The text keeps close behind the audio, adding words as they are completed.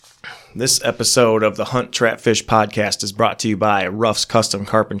This episode of the Hunt Trap Fish podcast is brought to you by Ruff's Custom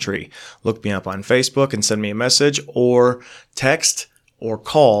Carpentry. Look me up on Facebook and send me a message or text or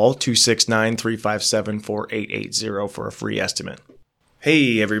call 269-357-4880 for a free estimate.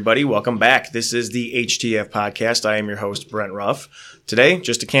 Hey everybody, welcome back. This is the HTF podcast. I am your host, Brent Ruff. Today,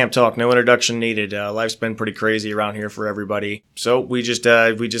 just a camp talk, no introduction needed. Life's been pretty crazy around here for everybody. So we just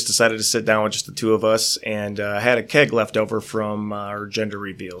decided to sit down with just the two of us and had a keg left over from our gender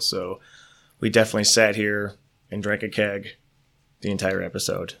reveal. So we definitely sat here and drank a keg the entire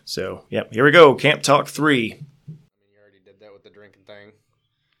episode. So, yep, here we go. Camp Talk 3. You already did that with the drinking thing.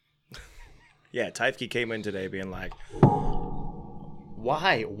 Yeah, Tyfke came in today being like,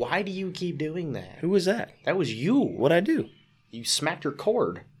 Why? Why do you keep doing that? who was that? That was you. What'd I do? You smacked your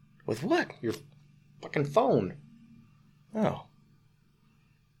cord. With what? Your fucking phone. Oh.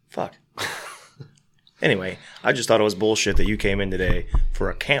 Fuck. Anyway, I just thought it was bullshit that you came in today for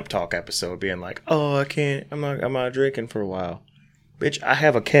a Camp Talk episode being like, oh, I can't, I'm not drinking for a while. Bitch, I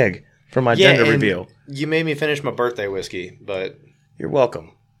have a keg for my gender reveal. You made me finish my birthday whiskey, but... You're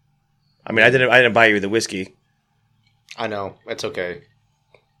welcome. I mean, I didn't buy you the whiskey. I know. It's okay.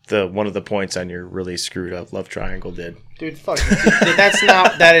 One of the points on your really screwed up love triangle did. Dude, fuck.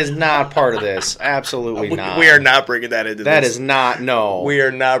 That is not part of this. Absolutely not. We are not bringing that into this. That is not, no. We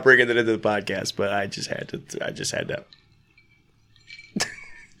are not bringing that into the podcast, but I just had to.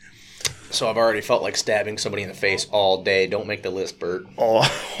 So I've already felt like stabbing somebody in the face all day. Don't make the list, Bert. All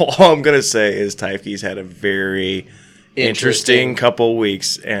I'm going to say is Tyfke's had a very interesting couple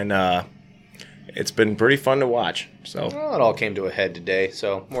weeks, and it's been pretty fun to watch. So Well, it all came to a head today,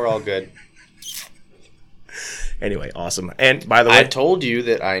 so we're all good. Anyway, awesome. And by the way, I told you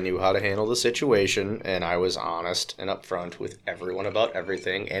that I knew how to handle the situation, and I was honest and upfront with everyone about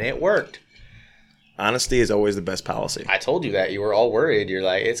everything, and it worked. honesty is always the best policy. I told you that. You were all worried. You're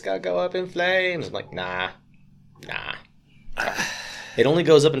like, it's got to go up in flames. I'm like, nah. It only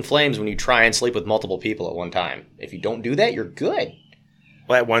goes up in flames when you try and sleep with multiple people at one time. If you don't do that, you're good.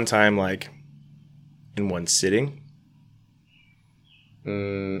 Well, at one time, like in one sitting,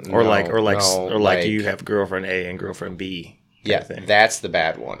 you have girlfriend A and girlfriend B. Yeah, that's the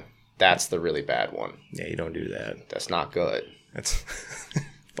bad one. That's the really bad one. Yeah, you don't do that. That's not good. That's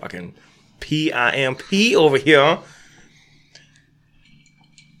fucking PIMP over here.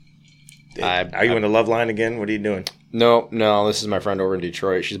 Are you in the love line again? What are you doing? No, this is my friend over in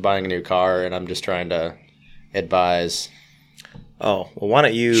Detroit. She's buying a new car, and I'm just trying to advise. Oh, well, why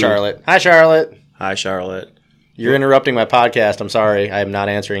don't you... Charlotte. Hi, Charlotte. Hi, Charlotte. You're interrupting my podcast. I'm sorry. I am not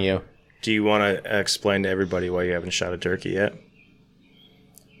answering you. Do you want to explain to everybody why you haven't shot a turkey yet?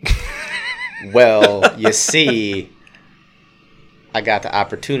 Well, you see, I got the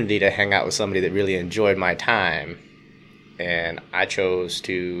opportunity to hang out with somebody that really enjoyed my time, and I chose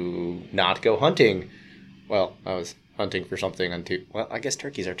to not go hunting. Well, I was hunting for something on two. Well, I guess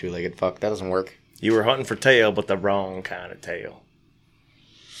turkeys are two-legged. Fuck, that doesn't work. You were hunting for tail, but the wrong kind of tail.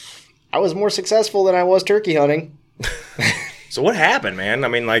 I was more successful than I was turkey hunting. So what happened, man? I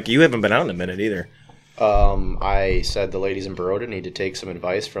mean, like, you haven't been out in a minute either. I said the ladies in Baroda need to take some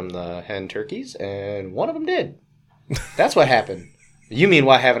advice from the hen turkeys, and one of them did. That's what happened. You mean,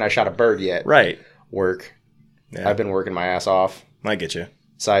 why haven't I shot a bird yet? Right. Work. Yeah. I've been working my ass off. I get you.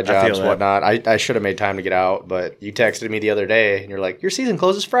 Side jobs, whatnot. I should have made time to get out, but you texted me the other day, and you're like, your season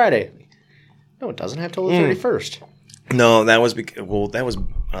closes Friday. No, it doesn't have till the 31st. No, that was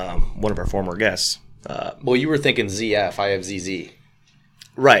one of our former guests. Well, you were thinking ZF. I have ZZ.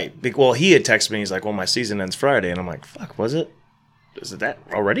 Right. Well, he had texted me. He's like, well, my season ends Friday. And I'm like, fuck, was it? Is it that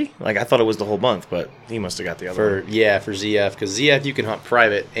already? Like, I thought it was the whole month, but he must have got the other one. Yeah, for ZF. Because ZF, you can hunt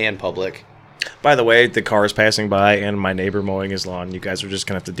private and public. By the way, the car is passing by and my neighbor mowing his lawn. You guys are just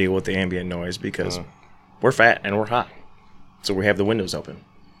going to have to deal with the ambient noise because we're fat and we're hot. So we have the windows open.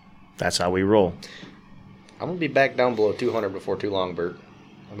 That's how we roll. I'm going to be back down below 200 before too long, Bert.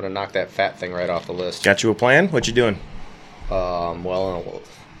 I'm going to knock that fat thing right off the list. Got you a plan? What you doing? Well,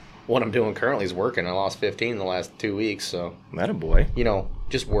 what I'm doing currently is working. I lost 15 in the last 2 weeks, so... Attaboy. You know,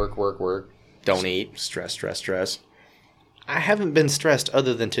 just work. Don't eat. Stress. I haven't been stressed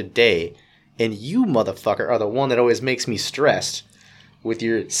other than today, and you, motherfucker, are the one that always makes me stressed with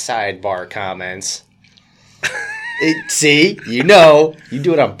your sidebar comments. See? You know. You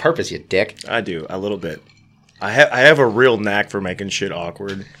do it on purpose, you dick. I do, a little bit. I have a real knack for making shit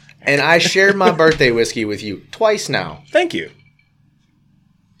awkward. And I shared my birthday whiskey with you twice now. Thank you.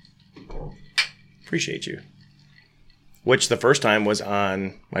 Appreciate you. Which the first time was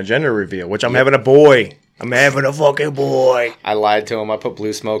on my gender reveal, which I'm having a boy. I'm having a fucking boy. I lied to him. I put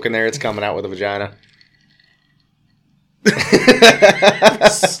blue smoke in there. It's coming out with a vagina.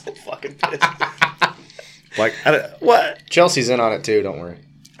 So fucking Like, what? Chelsea's in on it too. Don't worry.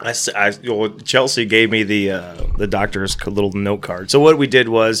 Chelsea gave me the doctor's little note card. So what we did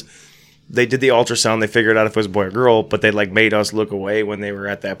was they did the ultrasound. They figured out if it was a boy or girl, but they like made us look away when they were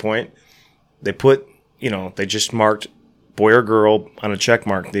at that point. They put, they just marked boy or girl on a check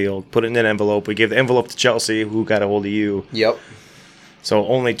mark deal, put it in an envelope. We gave the envelope to Chelsea, who got a hold of you. Yep. So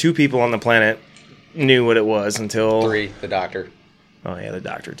only 2 people on the planet knew what it was until... 3, the doctor. Oh, yeah, the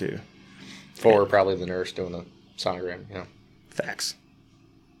doctor, too. 4, probably the nurse doing the sonogram, Facts.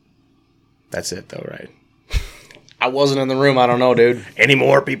 That's it, though, right? I wasn't in the room. I don't know, dude. Any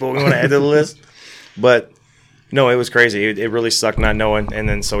more people we want to add to the list? But, no, it was crazy. It really sucked not knowing. And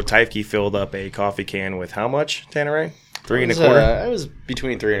then so Tyfke filled up a coffee can with how much, Tanneray? 3 1/4? It was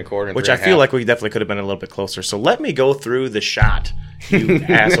between 3 1/4 and which 3 I feel like we definitely could have been a little bit closer. So let me go through the shot, you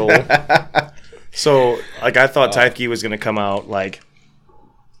asshole. So, like, I thought Tyfke was going to come out, like...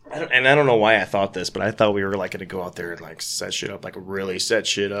 And I don't know why I thought this, but I thought we were like going to go out there and like set shit up, like really set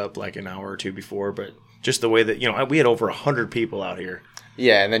shit up like an hour or 2 before. But just the way that, we had over 100 people out here.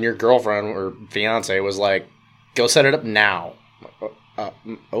 Yeah, and then your girlfriend or fiance was like, go set it up now.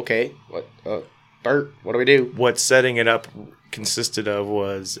 Okay. What? Bert, what do we do? What setting it up consisted of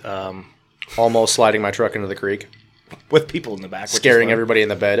was... almost sliding my truck into the creek. With people in the back. Scaring everybody in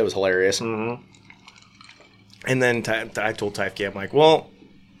the bed. It was hilarious. Mm-hmm. And then I told Tyfke, I'm like, well...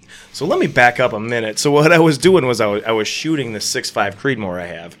 So let me back up a minute. So what I was doing was I was shooting the 6.5 Creedmoor I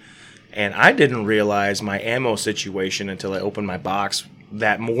have, and I didn't realize my ammo situation until I opened my box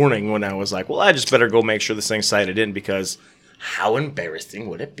that morning when I was like, well, I just better go make sure this thing's sighted in because how embarrassing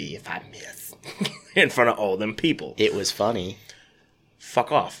would it be if I miss in front of all them people? It was funny.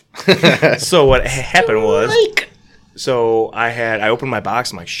 Fuck off. So what happened was, so I opened my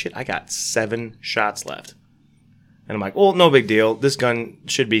box. I'm like, shit, I got 7 shots left. And I'm like, well, no big deal. This gun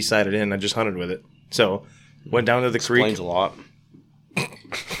should be sighted in. I just hunted with it. So, went down to the creek. Explains a lot.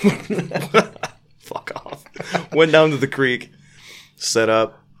 Fuck off. Went down to the creek, set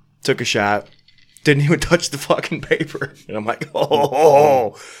up, took a shot, didn't even touch the fucking paper. And I'm like,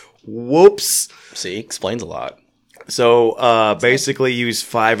 oh, whoops. See, explains a lot. So, basically used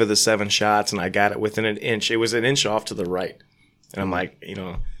 5 of the 7 shots, and I got it within an inch. It was an inch off to the right. And I'm like,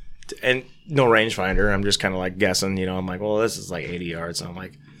 and no rangefinder. I'm just kind of like guessing, I'm like, well, this is like 80 yards. So I'm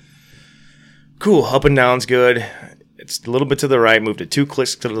like, cool, up and down's good. It's a little bit to the right, moved it 2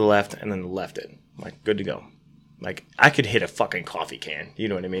 clicks to the left, and then left it. I'm like, good to go. Like, I could hit a fucking coffee can. You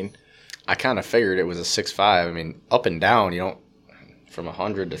know what I mean? I kind of figured it was a 6.5. I mean, up and down, from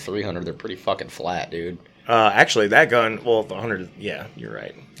 100 to 300, they're pretty fucking flat, dude. Actually, that gun, well, 100, yeah, you're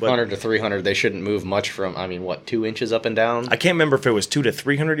right. But 100 to 300, they shouldn't move much from, 2 inches up and down? I can't remember if it was 200 to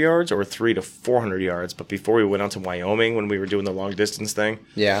 300 yards or 300 to 400 yards, but before we went out to Wyoming when we were doing the long distance thing,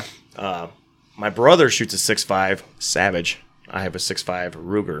 yeah, my brother shoots a 6.5 Savage. I have a 6.5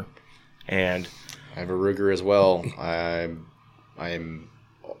 Ruger, and I have a Ruger as well. I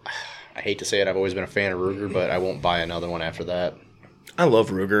hate to say it, I've always been a fan of Ruger, but I won't buy another one after that. I love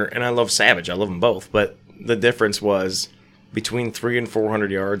Ruger and I love Savage. I love them both, but the difference was between 300 and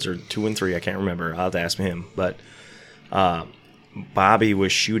 400 yards, or 2 and 3. I can't remember. I'll have to ask him. But Bobby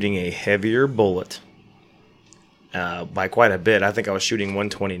was shooting a heavier bullet by quite a bit. I think I was shooting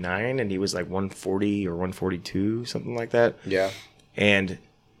 129, and he was like 140 or 142, something like that. Yeah. And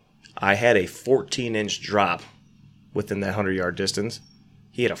I had a 14-inch drop within that 100-yard distance.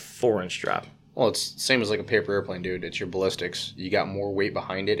 He had a 4-inch drop. Well, it's the same as like a paper airplane, dude. It's your ballistics. You got more weight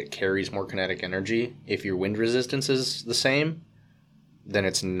behind it. It carries more kinetic energy. If your wind resistance is the same, then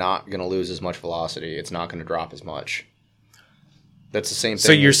it's not going to lose as much velocity. It's not going to drop as much. That's the same thing.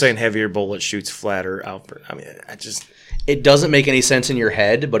 So you're saying heavier bullet shoots flatter out? It doesn't make any sense in your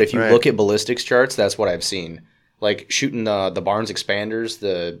head, but if you look at ballistics charts, that's what I've seen. Like shooting the Barnes expanders,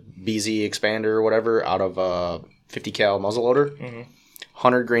 the BZ expander or whatever, out of a 50 cal muzzleloader,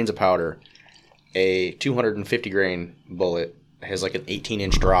 100 grains of powder. A 250 grain bullet has like an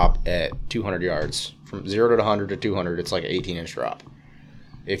 18-inch drop at 200 yards. From 0 to 100 to 200, it's like an 18-inch drop.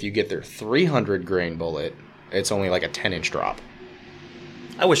 If you get their 300 grain bullet, it's only like a 10-inch drop.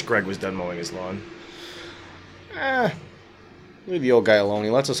 I wish Greg was done mowing his lawn. Leave the old guy alone. He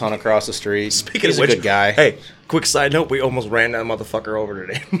lets us hunt across the street. He's a good guy. Hey, quick side note, we almost ran that motherfucker over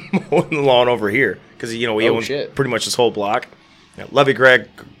today, mowing the lawn over here. Because, we own pretty much this whole block. Yeah, love you,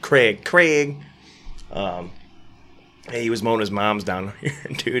 Craig. He was mowing his mom's down here,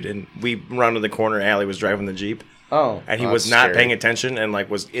 dude, and we rounded the corner. Allie was driving the Jeep. Oh. And he was not paying attention and,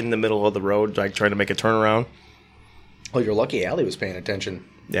 was in the middle of the road, trying to make a turnaround. Oh, you're lucky Allie was paying attention.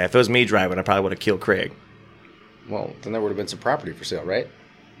 Yeah, if it was me driving, I probably would have killed Craig. Well, then there would have been some property for sale, right?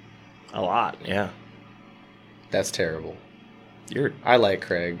 A lot, yeah. That's terrible. You're. I like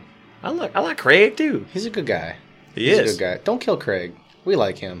Craig. I like Craig too. He's a good guy. He's a good guy. Don't kill Craig. We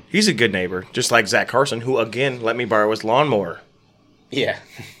like him. He's a good neighbor, just like Zach Carson, who again let me borrow his lawnmower. Yeah.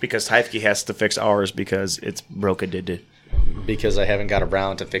 Because Heifke has to fix ours because it's broken. Because I haven't got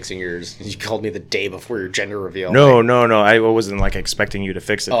around to fixing yours. You called me the day before your gender reveal. No. I wasn't like expecting you to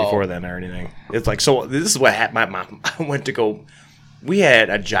fix it before then or anything. It's like, so this is what happened. My mom, I went to go. We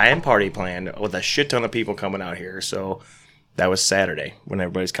had a giant party planned with a shit ton of people coming out here. So that was Saturday when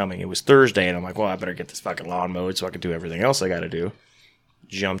everybody's coming. It was Thursday, and I'm like, well, I better get this fucking lawn mowed so I can do everything else I got to do.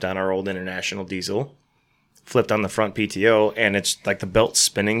 Jumped on our old International diesel, flipped on the front PTO, and it's like the belt's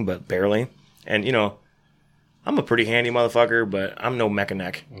spinning, but barely. And, you know, I'm a pretty handy motherfucker, but I'm no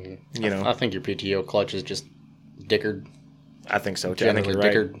mechanic. Mm-hmm. You know, I think your PTO clutch is just dickered. I think so too. I think you're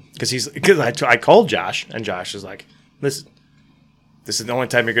dickered. Right. Because I called Josh, and Josh is like, listen, this is the only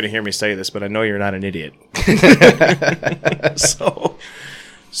time you're going to hear me say this, but I know you're not an idiot.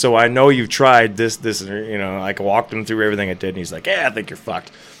 So I know you've tried this, you know, like walked him through everything it did, and he's like, yeah, I think you're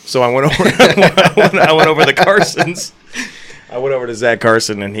fucked. So I went over, I went over to Carson's. I went over to Zach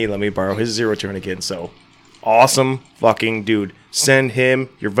Carson, and he let me borrow his zero turn again. So awesome fucking dude. Send him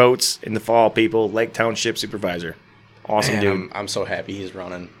your votes in the fall, people. Lake Township Supervisor. Awesome dude. I'm so happy he's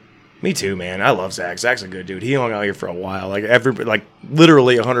running. Me too, man. I love Zach. Zach's a good dude. He hung out here for a while. Like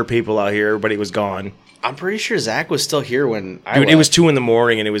literally 100 people out here. Everybody was gone. I'm pretty sure Zach was still here when I Dude, left. It was 2 a.m,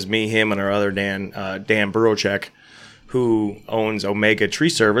 and it was me, him, and our other Dan, Dan Burowchek, who owns Omega Tree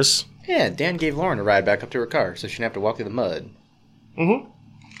Service. Yeah, Dan gave Lauren a ride back up to her car, so she didn't have to walk through the mud. Mm-hmm.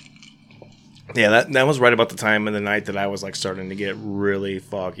 Yeah, that was right about the time of the night that I was like starting to get really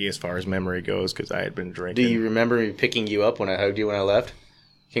foggy as far as memory goes because I had been drinking. Do you remember me picking you up when I hugged you when I left?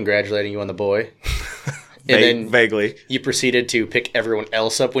 Congratulating you on the boy? And then vaguely. You proceeded to pick everyone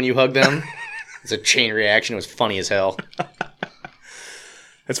else up when you hugged them? It's a chain reaction. It was funny as hell.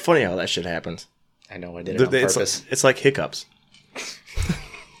 It's funny how that shit happens. I know, I did it on purpose. It's like hiccups.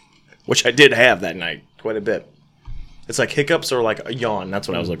 Which I did have that night quite a bit. It's like hiccups or like a yawn. That's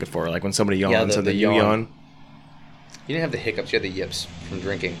what I was looking for. Like when somebody yawns and then you yawn. You didn't have the hiccups. You had the yips from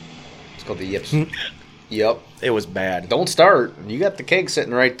drinking. It's called the yips. Yep. It was bad. Don't start. You got the keg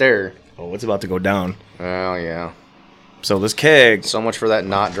sitting right there. Oh, it's about to go down. Oh, yeah. So this keg. So much for that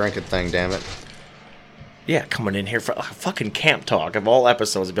not drinking thing, damn it. Yeah, coming in here for fucking camp talk of all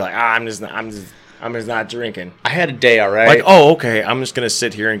episodes and be like, I'm just not drinking. I had a day, all right. Like, oh, okay, I'm just gonna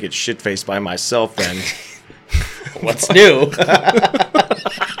sit here and get shit faced by myself then. What's new?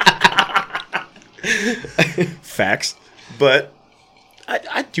 Facts, but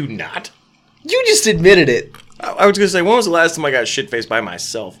I do not. You just admitted it. I was gonna say, when was the last time I got shit faced by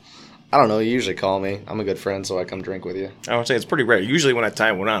myself? I don't know. You usually call me. I'm a good friend, so I come drink with you. I would say it's pretty rare. Usually when I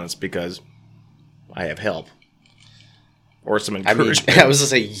tie one on, it's because I have help. Or some encouragement. I was going to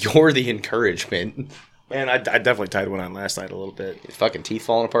say, you're the encouragement. Man, I definitely tied one on last night a little bit. Your fucking teeth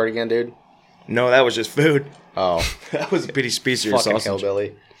falling apart again, dude? No, that was just food. Oh. That was a piece of fucking sausage.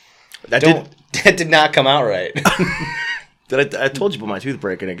 Hillbilly. That did not come out right. I told you about my tooth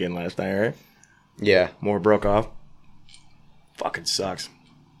breaking again last night, right? Yeah. More broke off. Fucking sucks.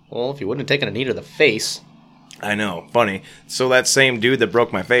 Well, if you wouldn't have taken a knee to the face. I know. Funny. So that same dude that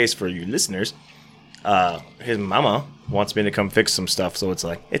broke my face, for you listeners, his mama wants me to come fix some stuff, so it's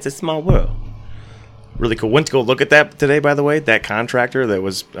like, it's a small world. Really cool. Went to go look at that today, by the way. That contractor that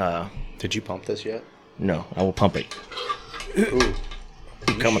was... Did you pump this yet? No, I will pump it. Ooh.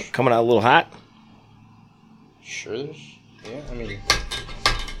 Coming out a little hot? Sure. Yeah, I mean...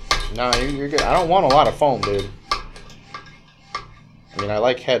 No, you're good. I don't want a lot of foam, dude. I mean, I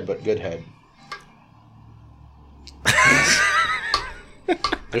like head, but good head.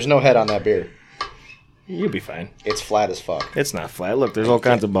 There's no head on that beer. You'll be fine. It's flat as fuck. It's not flat. Look, there's all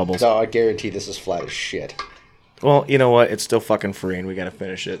kinds of bubbles. No, I guarantee this is flat as shit. Well, you know what? It's still fucking free, and we gotta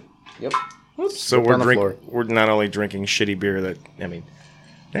finish it. Yep. So we're not only drinking shitty beer that, I mean,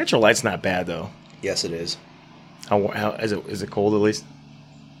 Natural Light's not bad though. Yes, it is. How is it cold at least?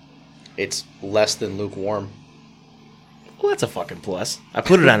 It's less than lukewarm. Well, that's a fucking plus. I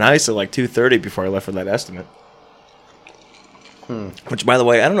put it on ice at like 2:30 before I left for that estimate. Which, by the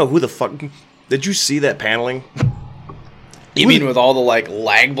way, I don't know who the fuck... Did you see that paneling? You mean with all the, like,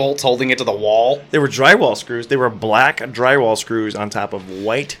 lag bolts holding it to the wall? They were drywall screws. They were black drywall screws on top of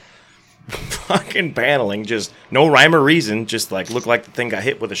white fucking paneling. Just no rhyme or reason. Just, like, looked like the thing got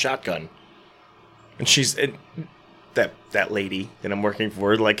hit with a shotgun. And that lady that I'm working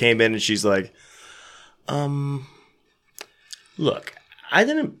for, like, came in and she's like, look, I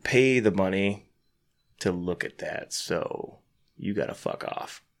didn't pay the money to look at that, so you gotta fuck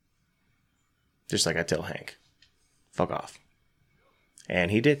off. Just like I tell Hank. fuck off.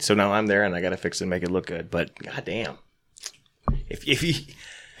 And he did. So now I'm there, and I got to fix it and make it look good. But goddamn, if he,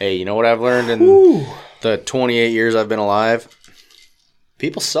 hey, you know what I've learned in the 28 years I've been alive?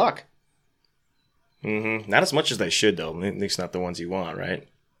 People suck. Not as much as they should, though. At least not the ones you want, right?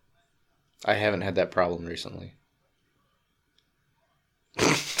 I haven't had that problem recently.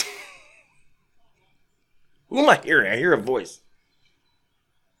 Who am I hearing? I hear a voice.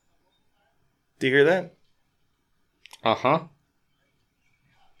 Do you hear that? Uh-huh.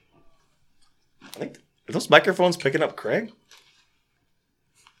 I think are those microphones picking up Craig?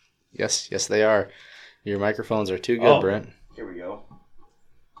 Yes, they are. Your microphones are too good, Brent. Here we go.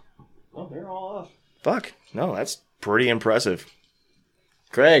 Oh, they're all off. Fuck. No, that's pretty impressive.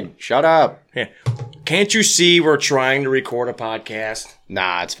 Craig, shut up. Yeah. Can't you see we're trying to record a podcast?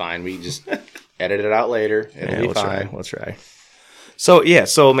 Nah, it's fine. We just edit it out later. It'll be fine. We'll try.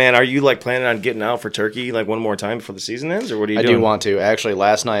 So, man, are you, planning on getting out for Turkey, one more time before the season ends, or what are you doing? I do want to. Actually,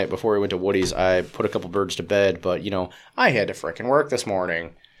 last night, before we went to Woody's, I put a couple birds to bed, but, I had to frickin' work this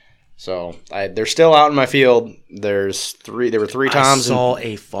morning. So, they're still out in my field. There were three times. I saw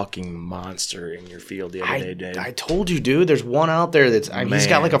a fucking monster in your field the other day, Dave. I told you, dude. There's one out there he's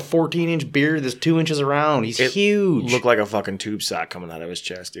got a 14-inch beard that's 2 inches around. He's huge. Looked like a fucking tube sock coming out of his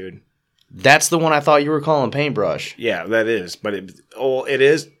chest, dude. That's the one I thought you were calling paintbrush. Yeah, that is. But it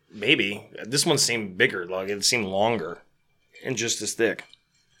is, maybe. This one seemed bigger. It seemed longer and just as thick.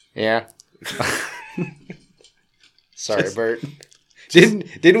 Yeah. Sorry, Bert.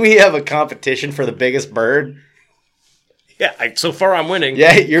 Didn't we have a competition for the biggest bird? Yeah, so far I'm winning.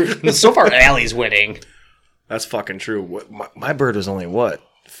 Yeah, so far Allie's winning. That's fucking true. My bird was only,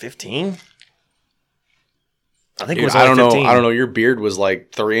 15? I think it was only 15. I don't know. Your beard was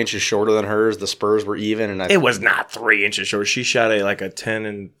 3 inches shorter than hers. The spurs were even. And it was not 3 inches short. She shot a 10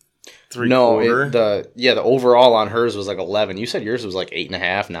 and 3/4. No, the overall on hers was 11. You said yours was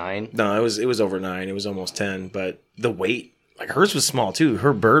 8.5, 9. No, it was over 9. It was almost 10. But the weight, hers was small too.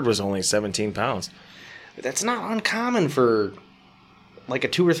 Her bird was only 17 pounds. That's not uncommon for a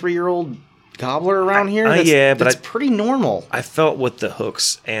 2 or 3 year old gobbler around here. But that's pretty normal. I felt with the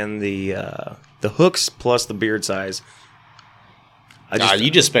hooks and the hooks plus the beard size.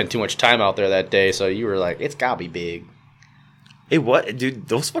 You just spent too much time out there that day, so you were like, it's gotta be big. Hey, what, dude?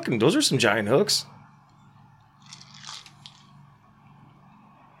 Those are some giant hooks.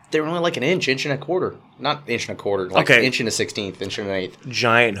 They were only an inch and a quarter. Not inch and a quarter. Inch and a 16th, inch and an eighth.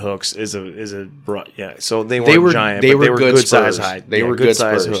 Giant hooks is a yeah. So they were giant, but they were good size height. They were good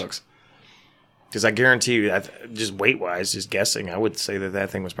size hooks. Because I guarantee you, just weight wise, just guessing, I would say that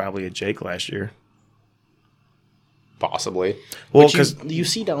thing was probably a Jake last year. Possibly. Well, because you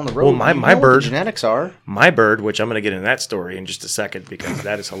see down the road, my bird, the genetics are my bird, which I'm going to get into that story in just a second because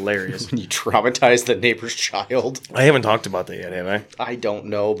that is hilarious. When you traumatize the neighbor's child. I haven't talked about that yet, have I? I don't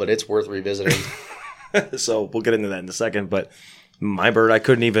know, but it's worth revisiting. So we'll get into that in a second. But my bird, I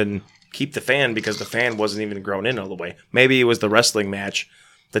couldn't even keep the fan because the fan wasn't even grown in all the way. Maybe it was the wrestling match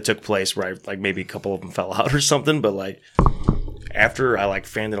that took place where maybe a couple of them fell out or something. But after I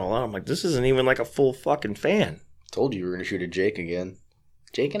fanned it all out, I'm like, this isn't even a full fucking fan. Told you were going to shoot a Jake again.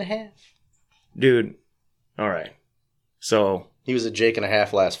 Jake and a half. Dude. All right. So. He was a Jake and a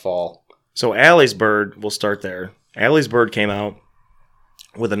half last fall. So Allie's bird, we'll start there. Allie's bird came out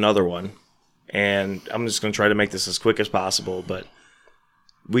with another one. And I'm just going to try to make this as quick as possible. But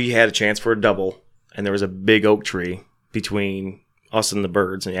we had a chance for a double. And there was a big oak tree between us and the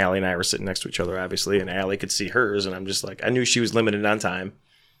birds. And Allie and I were sitting next to each other, obviously. And Allie could see hers. And I'm just I knew she was limited on time.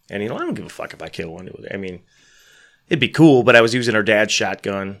 And, I don't give a fuck if I kill one. I mean, it'd be cool, but I was using her dad's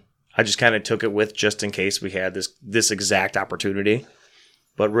shotgun. I just kind of took it with just in case we had this exact opportunity.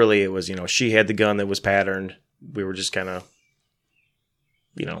 But really, it was, she had the gun that was patterned. We were just kind of,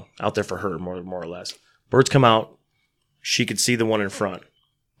 out there for her, more or less. Birds come out. She could see the one in front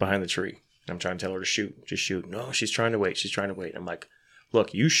behind the tree. I'm trying to tell her to shoot. Just shoot. No, she's trying to wait. I'm like,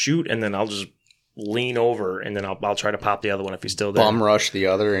 look, you shoot, and then I'll just lean over, and then I'll try to pop the other one if he's still there. Bum rush the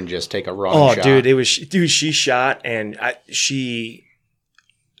other and just take a wrong shot. Dude, she shot, and she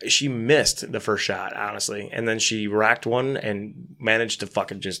missed the first shot, honestly, and then she racked one and managed to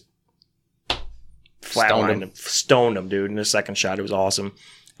fucking just flatline him, stoned him, dude. In the second shot, it was awesome.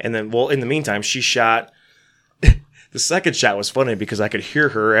 And then, in the meantime, she shot. The second shot was funny because I could hear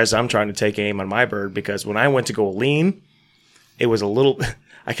her as I'm trying to take aim on my bird, because when I went to go lean, it was a little.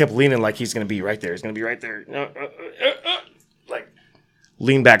 I kept leaning like he's going to be right there. He's going to be right there.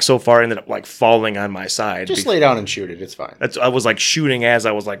 Lean back so far, ended up falling on my side. Just lay down and shoot it. It's fine. I was shooting as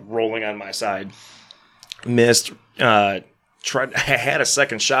I was rolling on my side. Missed. I had a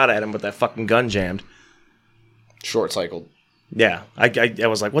second shot at him, but that fucking gun jammed. Short cycled. Yeah, I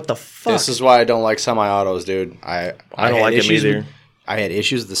was like, what the fuck? This is why I don't like semi-autos, dude. I don't like them either. I had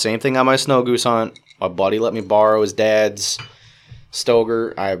issues with the same thing on my snow goose hunt. My buddy let me borrow his dad's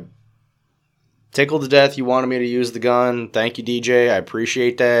Stoker. I tickled to death. You wanted me to use the gun. Thank you, DJ. I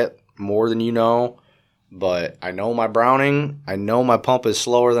appreciate that more than you know. But I know my Browning. I know my pump is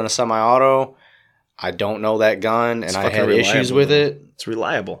slower than a semi-auto. I don't know that gun, and I had issues with it. It's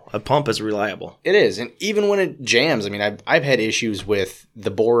reliable. A pump is reliable. It is, and even when it jams, I mean, I've had issues with the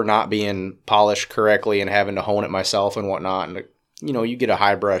bore not being polished correctly and having to hone it myself and whatnot. And you know, you get a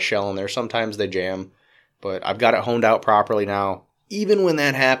high brush shell in there. Sometimes they jam, but I've got it honed out properly now. Even when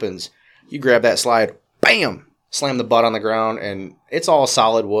that happens, you grab that slide, bam, slam the butt on the ground, and it's all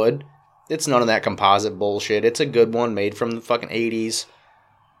solid wood. It's none of that composite bullshit. It's a good one made from the fucking 80s.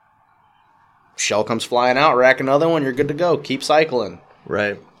 Shell comes flying out, rack another one, you're good to go. Keep cycling.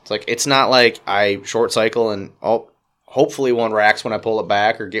 Right. It's like, it's not like I short cycle and hopefully one racks when I pull it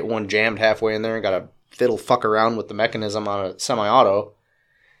back or get one jammed halfway in there and got to fiddle fuck around with the mechanism on a semi-auto.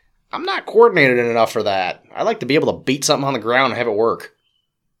 I'm not coordinated enough for that. I like to be able to beat something on the ground and have it work.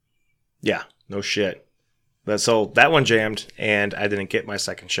 Yeah, no shit. But so that one jammed and I didn't get my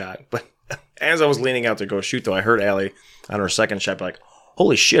second shot. But as I was leaning out to go shoot, though, I heard Allie on her second shot be like,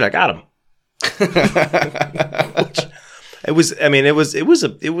 holy shit, I got him. It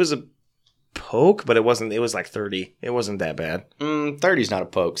was a poke, but it wasn't. It was like 30. It wasn't that bad. 30's not a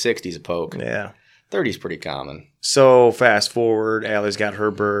poke. 60's a poke. Yeah, 30's pretty common. So fast forward, Allie's got her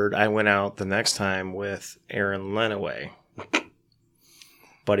bird. I went out the next time with Aaron Lenaway,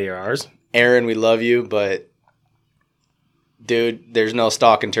 buddy of ours. Aaron, we love you, but dude, there's no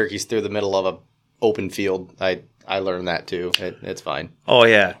stalking turkeys through the middle of a open field. I learned that too. It's fine. Oh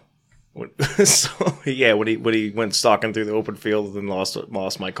yeah. So yeah, when he went stalking through the open field and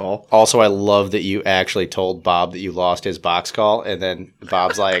lost my call. Also, I love that you actually told Bob that you lost his box call, and then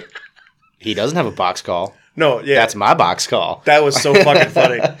Bob's like, he doesn't have a box call. No, yeah, that's my box call. That was so fucking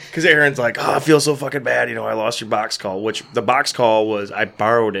funny because Aaron's like, oh, I feel so fucking bad. You know, I lost your box call. Which the box call was, I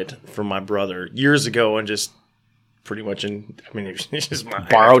borrowed it from my brother years ago and just pretty much it's just my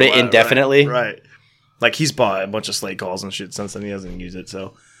borrowed it indefinitely. Right. Like he's bought a bunch of slate calls and shit since then. He doesn't use it,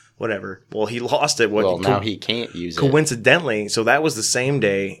 so. Whatever. Well, he lost it. Now he can't use it. Coincidentally, so that was the same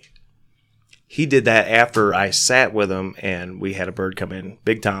day. He did that after I sat with him, and we had a bird come in.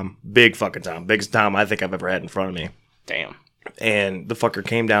 Big Tom. Big fucking Tom. Biggest Tom I think I've ever had in front of me. Damn. And the fucker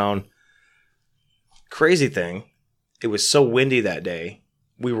came down. Crazy thing. It was so windy that day.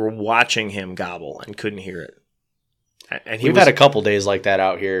 We were watching him gobble and couldn't hear it. And we've had a couple days like that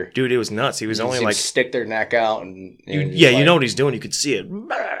out here. Dude, it was nuts. He was only like... stick their neck out. And you know what he's doing. You could see it.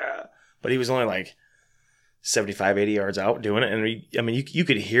 But he was only like 75, 80 yards out doing it. And you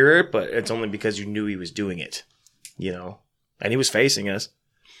could hear it, but it's only because you knew he was doing it, you know. And he was facing us.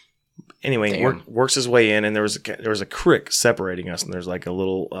 Anyway, works his way in, and there was a creek separating us, and there's like a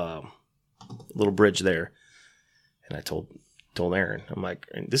little bridge there. And I told Aaron, I'm like,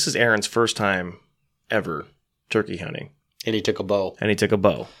 this is Aaron's first time ever turkey hunting. And he took a bow.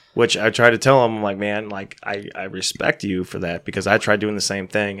 Which I tried to tell him, I'm like, man, like I respect you for that because I tried doing the same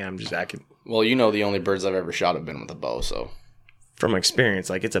thing. Well, you know, the only birds I've ever shot have been with a bow, so from experience,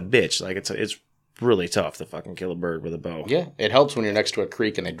 like it's a bitch. Like it's really tough to fucking kill a bird with a bow. Yeah, it helps when you're next to a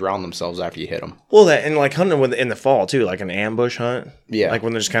creek and they drown themselves after you hit them. Well, that and like hunting in the fall too, like an ambush hunt. Yeah, like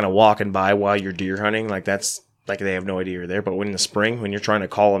when they're just kind of walking by while you're deer hunting, like that's like they have no idea you're there. But when in the spring, when you're trying to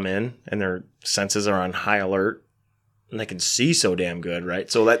call them in and their senses are on high alert. And they can see so damn good,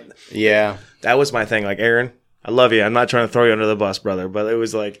 right? So that was my thing. Like, Aaron, I love you. I'm not trying to throw you under the bus, brother, but it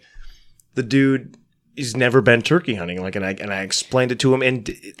was like the dude, he's never been turkey hunting. Like, and I explained it to him,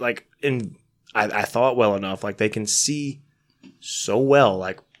 and I thought well enough. Like, they can see so well.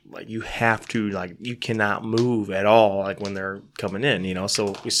 Like you have to, like, you cannot move at all. Like when they're coming in, you know.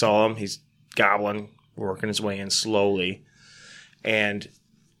 So we saw him. He's gobbling, working his way in slowly, and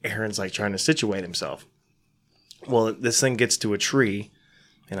Aaron's like trying to situate himself. Well, this thing gets to a tree,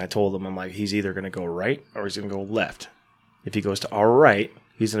 and I told him, I'm like, he's either going to go right or he's going to go left. If he goes to our right,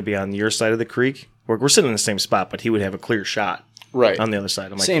 he's going to be on your side of the creek. We're sitting in the same spot, but he would have a clear shot on the other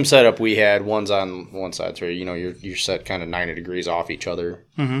side. I'm like, same setup we had. One's on one side, so you know you're set kind of 90 degrees off each other.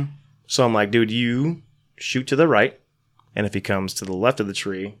 Mm-hmm. So I'm like, dude, you shoot to the right, and if he comes to the left of the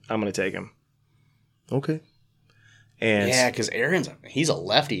tree, I'm going to take him. Okay. And yeah, because he's a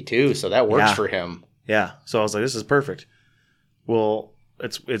lefty too, so that works for him. Yeah, so I was like, this is perfect. Well,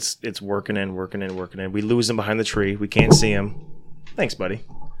 it's working in. We lose him behind the tree. We can't see him. Thanks, buddy.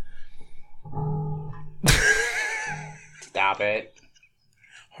 Stop it.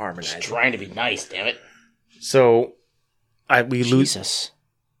 Harmonize. Just trying to be nice, damn it. So we lose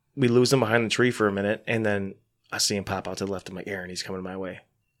him behind the tree for a minute, and then I see him pop out to the left. I'm like, Aaron, he's coming my way.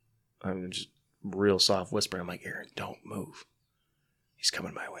 I'm just real soft whispering. I'm like, Aaron, don't move. He's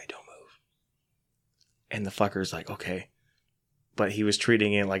coming my way. Don't move. And the fucker's like, okay. But he was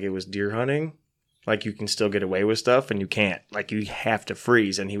treating it like it was deer hunting. Like you can still get away with stuff, and you can't. Like you have to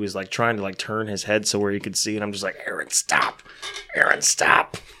freeze. And he was like trying to like turn his head so where he could see. And I'm just like, Aaron, stop. Aaron,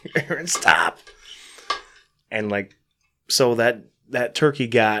 stop. Aaron, stop. And like, so that turkey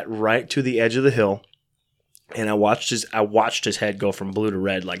got right to the edge of the hill, and I watched his head go from blue to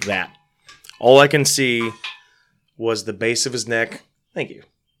red like that. All I can see was the base of his neck. Thank you.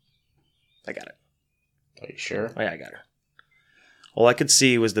 I got it. Are you sure? Oh, yeah, I got her. All I could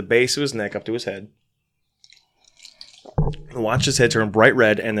see was the base of his neck up to his head. I watched his head turn bright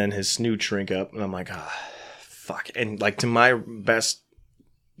red, and then his snoot shrink up, and I'm like, fuck. And like to my best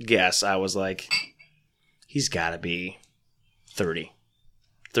guess, I was like, he's got to be 30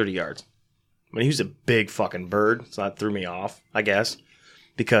 yards. I mean, he was a big fucking bird, so that threw me off, I guess,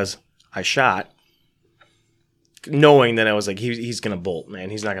 because I shot knowing that I was like, he's going to bolt, man.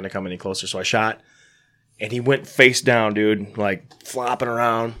 He's not going to come any closer. So I shot, and he went face down, dude, like flopping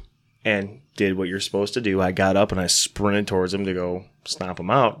around, and did what you're supposed to do. I got up, and I sprinted towards him to go stomp him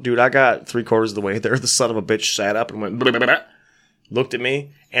out. Dude, I got 3/4 of the way there. The son of a bitch sat up and went, blah, blah, blah, blah, looked at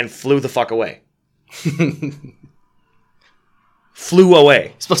me, and flew the fuck away. Flew away.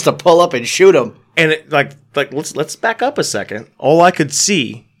 You're supposed to pull up and shoot him. And it, like let's back up a second. All I could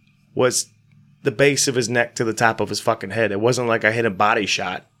see was the base of his neck to the top of his fucking head. It wasn't like I hit a body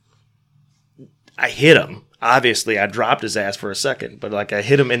shot. I hit him. Obviously, I dropped his ass for a second, but like I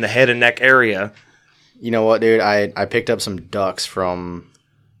hit him in the head and neck area. You know what, dude? I picked up some ducks from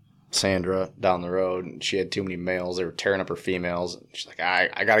Sandra down the road. She had too many males. They were tearing up her females. She's like,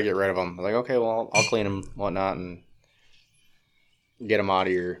 I got to get rid of them. I'm like, okay, well, I'll clean them, whatnot, and get them out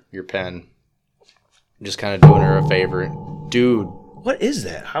of your pen. I'm just kind of doing her a favor. Dude. What is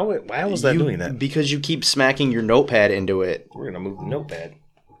that? Why was that doing that? Because you keep smacking your notepad into it. We're going to move the notepad.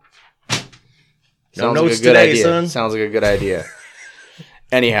 Sounds like a good idea. Son. Sounds like a good idea.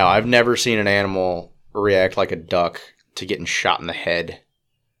 Anyhow, I've never seen an animal react like a duck to getting shot in the head.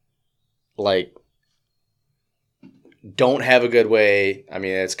 Like, don't have a good way. I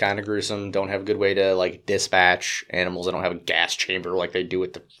mean, it's kind of gruesome. Don't have a good way to, like, dispatch animals that don't have a gas chamber like they do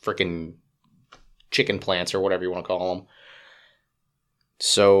with the freaking chicken plants or whatever you want to call them.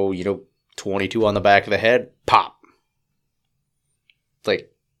 So, 22 on the back of the head, pop.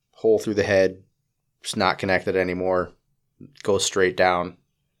 Like, hole through the head. It's not connected anymore. Goes straight down.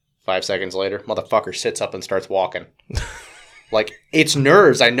 5 seconds later, motherfucker sits up and starts walking. Like, it's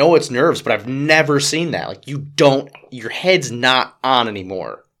nerves. I know it's nerves, but I've never seen that. Like, your head's not on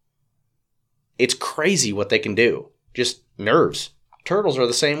anymore. It's crazy what they can do. Just nerves. Turtles are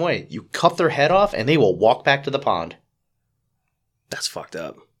the same way. You cut their head off, and they will walk back to the pond. That's fucked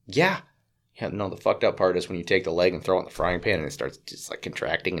up. Yeah. Yeah, no, the fucked up part is when you take the leg and throw it in the frying pan, and it starts just, like,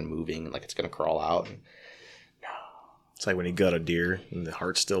 contracting and moving, and, like, it's going to crawl out. And, it's like when you gut a deer, and the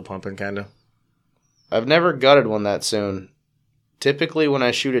heart's still pumping, kind of. I've never gutted one that soon. Typically, when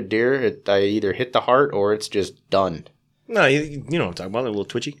I shoot a deer, I either hit the heart or it's just done. No, you know what I'm talking about. A little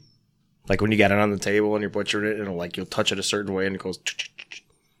twitchy. Like when you got it on the table and you're butchering it, and like you'll touch it a certain way and it goes.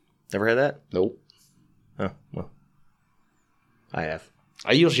 Never had that? Nope. Oh, well. I have.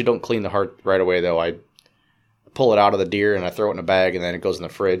 I usually don't clean the heart right away, though. I pull it out of the deer and I throw it in a bag, and then it goes in the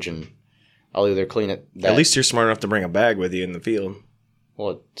fridge, and I'll either clean it. At least you're smart enough to bring a bag with you in the field. Well,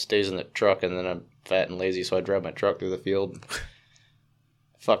 it stays in the truck, and then I'm fat and lazy, so I drive my truck through the field.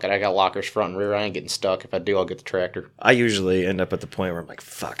 Fuck it, I got lockers front and rear. I ain't getting stuck. If I do, I'll get the tractor. I usually end up at the point where I'm like,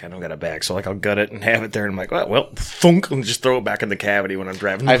 fuck, I don't got a bag. So like I'll gut it and have it there, and I'm like, well, thunk, and just throw it back in the cavity when I'm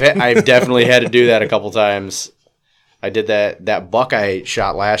driving. I've definitely had to do that a couple times. I did that buck I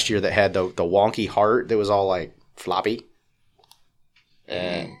shot last year that had the wonky heart that was all like floppy.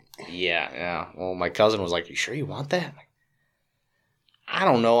 And yeah. Well, my cousin was like, "You sure you want that?" I'm like, I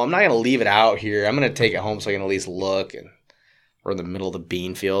don't know. I'm not gonna leave it out here. I'm gonna take it home so I can at least look. And we're in the middle of the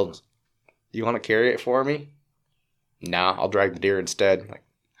bean field. You want to carry it for me? Nah, I'll drag the deer instead. Like,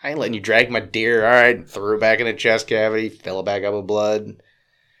 I ain't letting you drag my deer. All right, threw it back in the chest cavity, fill it back up with blood.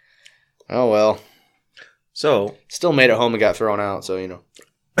 Oh well. So still made it home and got thrown out. So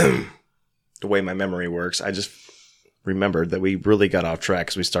the way my memory works, I just remembered that we really got off track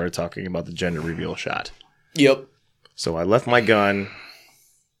because we started talking about the gender reveal shot. Yep. So I left my gun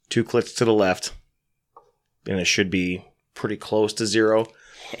 2 clicks to the left, and it should be pretty close to 0.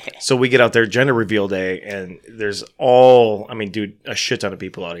 So we get out there, gender reveal day, and there's a shit ton of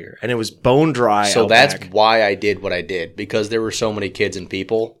people out here. And it was bone dry. So that's why I did what I did, because there were so many kids and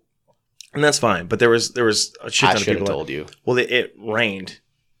people. And that's fine. But there was a shit ton of people. I should have told you. Well, it rained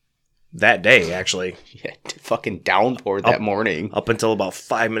that day, actually. Yeah, it fucking downpoured that morning. Up until about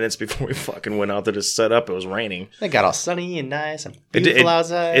 5 minutes before we fucking went out there to set up, it was raining. It got all sunny and nice and beautiful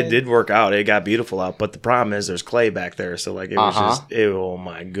outside. It did work out. It got beautiful out. But the problem is there's clay back there. So, like, it was just, oh,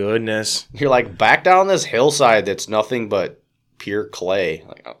 my goodness. You're like, back down this hillside that's nothing but pure clay.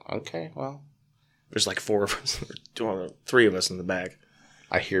 Like, oh, okay, well. There's like 4 of us, 3 of us in the back.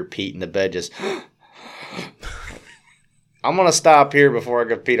 I hear Pete in the bed just... I'm going to stop here before I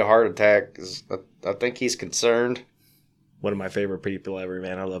give Pete a heart attack, because I think he's concerned. One of my favorite people ever,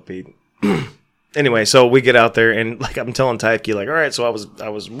 man. I love Pete. Anyway, so we get out there, and like I'm telling Typekey, like, all right, so I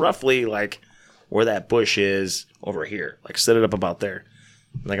was roughly like where that bush is over here. Like, set it up about there.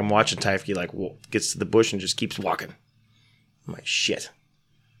 And, like, I'm watching Typekey, like, gets to the bush and just keeps walking. I'm like, shit.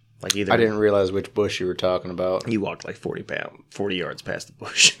 Like, either I didn't realize which bush you were talking about. He walked like 40 yards past the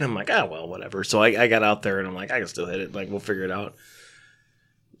bush. And I'm like, well, whatever. So I got out there and I'm like, I can still hit it. Like, we'll figure it out.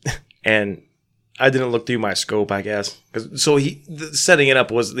 And I didn't look through my scope, I guess. So setting it up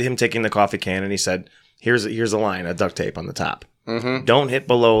was him taking the coffee can and he said, here's a line of duct tape on the top. Mm-hmm. Don't hit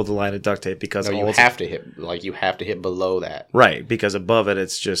below the line of duct tape because you have to hit below that. Right, because above it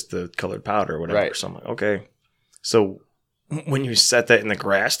it's just the colored powder or whatever. Right. So I'm like, okay. So when you set that in the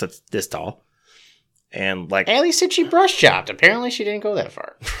grass that's this tall, and like Allie said she brush chopped. Apparently she didn't go that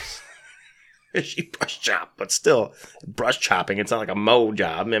far. She brush chopped, but still brush chopping. It's not like a mow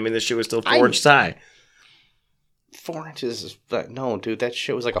job. I mean, this shit was still 4 inches high. 4 inches is no, dude. That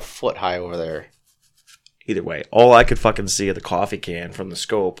shit was like a foot high over there. Either way, all I could fucking see of the coffee can from the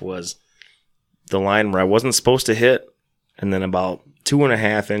scope was the line where I wasn't supposed to hit, and then about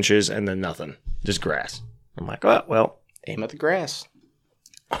 2.5 inches, and then nothing, just grass. I'm like, oh well. Aim at the grass.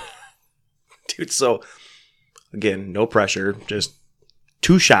 Dude, so, again, no pressure, just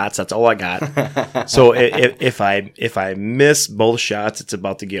 2 shots, that's all I got. So if I miss both shots, it's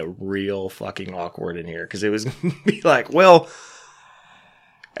about to get real fucking awkward in here, because it was going to be like, well,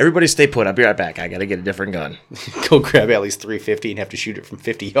 everybody stay put, I'll be right back, I got to get a different gun. Go grab at least 350 and have to shoot it from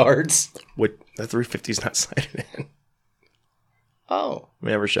 50 yards. What? The 350's not sighted in. Oh.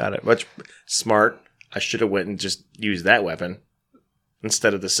 Never shot it. Much smart. I should have went and just used that weapon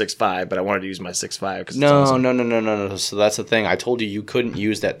instead of the 6.5, but I wanted to use my 6.5. No. So that's the thing. I told you couldn't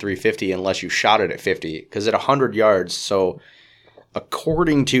use that 350 unless you shot it at 50, because at 100 yards, so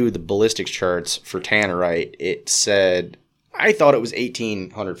according to the ballistics charts for Tannerite, it said, I thought it was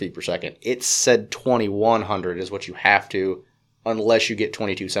 1,800 feet per second. It said 2,100 is what you have to, unless you get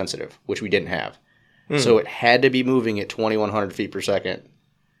 22 sensitive, which we didn't have. So it had to be moving at 2,100 feet per second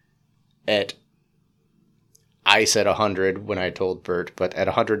at... I said 100 when I told Bert, but at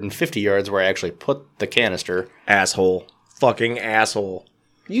 150 yards where I actually put the canister. Asshole. Fucking asshole.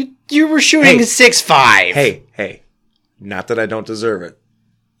 You were shooting 6.5. Hey. Not that I don't deserve it.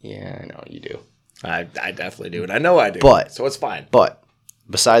 Yeah, I know you do. I definitely do, and I know I do. So it's fine. But,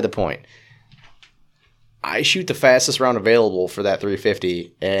 beside the point, I shoot the fastest round available for that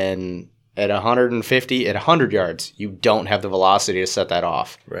 350, and at 150, at 100 yards, you don't have the velocity to set that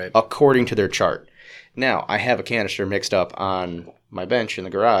off. Right. According to their chart. Now, I have a canister mixed up on my bench in the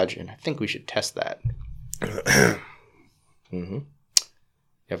garage, and I think we should test that. Mm-hmm.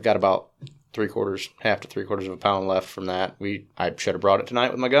 I've got about half to 3/4 of a pound left from that. I should have brought it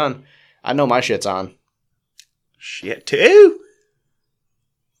tonight with my gun. I know my shit's on. Shit, too?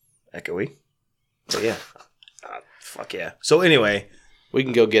 Echoey. So, yeah. Fuck yeah. So, anyway. We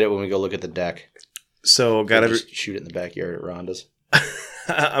can go get it when we go look at the deck. So, just shoot it in the backyard at Rhonda's.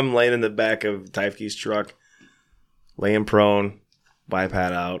 I'm laying in the back of Typekey's truck, laying prone,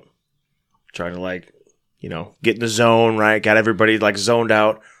 bipod out, trying to, like, get in the zone, right? Got everybody, like, zoned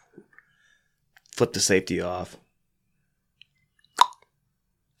out. Flip the safety off.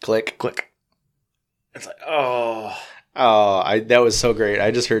 Click. It's like, oh. That was so great.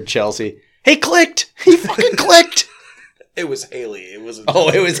 I just heard Chelsea. He clicked! He fucking clicked! It was Haley. It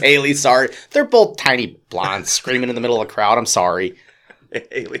was Haley. Sorry. They're both tiny blondes screaming in the middle of the crowd. I'm sorry.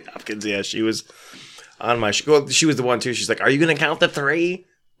 Haley Hopkins, yeah, she was on my well, she was the one too. She's like, "Are you gonna count the 3?" I'm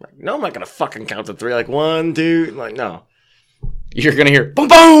like, no, I'm not gonna fucking count the 3. Like 1, 2. I'm like, no. You're gonna hear boom,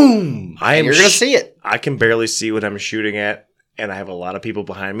 boom. You're gonna see it. I can barely see what I'm shooting at, and I have a lot of people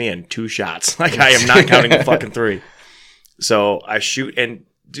behind me and 2 shots. Like, I am not counting the fucking 3. So I shoot, and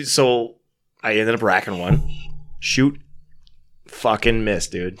so I ended up racking one. Shoot, fucking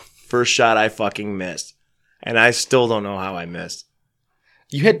missed, dude. First shot, I fucking missed, and I still don't know how I missed.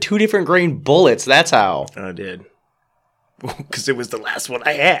 You had 2 different grain bullets. That's how. I did. Because it was the last one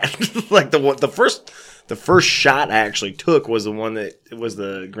I had. Like the first shot I actually took was the one that it was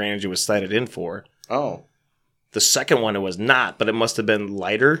the grain it was sighted in for. Oh. The second one it was not, but it must have been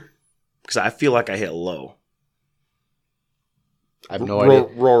lighter because I feel like I hit low. I have no idea.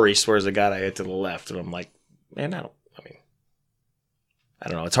 Rory swears to God I hit to the left, and I'm like, man, I don't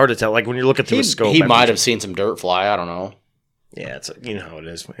know. It's hard to tell. Like when you're looking through a scope, he might have seen some dirt fly. I don't know. Yeah, it's you know how it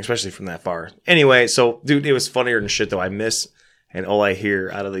is, especially from that far. Anyway, so dude, it was funnier than shit though. I miss, and all I hear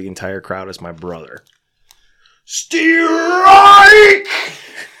out of the entire crowd is my brother. Strike!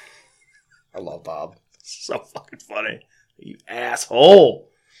 I love Bob. So fucking funny, you asshole.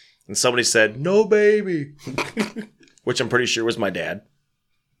 And somebody said, "No, baby," which I'm pretty sure was my dad.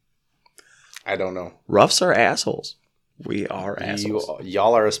 I don't know. Roughs are assholes. We are assholes.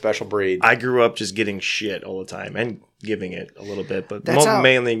 Y'all are a special breed. I grew up just getting shit all the time and giving it a little bit, but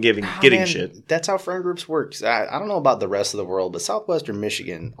mainly getting shit. That's how friend groups work. I don't know about the rest of the world, but Southwestern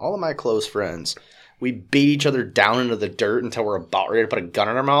Michigan, all of my close friends, we beat each other down into the dirt until we're about ready to put a gun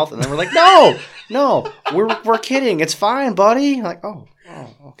in our mouth, and then we're like, no, we're kidding. It's fine, buddy. Like, oh.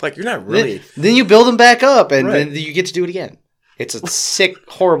 Like, you're not really. Then you build them back up, and then you get to do it again. It's a sick,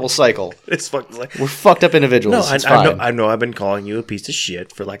 horrible cycle. It's fucking like we're fucked up individuals. No, I know. I've been calling you a piece of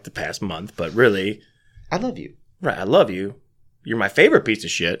shit for like the past month, but really, I love you. Right, I love you. You're my favorite piece of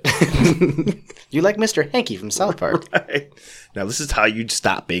shit. You like Mr. Hanky from South Park. Right. Now this is how you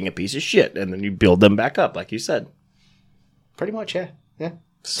stop being a piece of shit, and then you build them back up, like you said. Pretty much, yeah.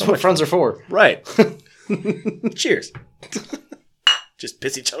 That's what friends are for. Right. Cheers. Just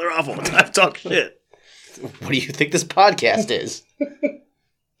piss each other off all the time. Talk shit. What do you think this podcast is?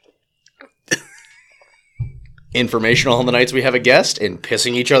 Informational on the nights we have a guest and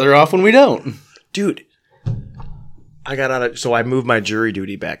pissing each other off when we don't. Dude, I got out of... So I moved my jury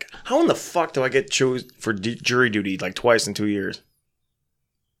duty back. How in the fuck do I get chosen for jury duty like twice in 2 years?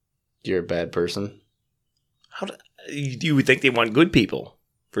 You're a bad person. You would think they want good people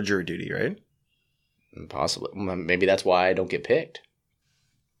for jury duty, right? Possibly. Maybe that's why I don't get picked.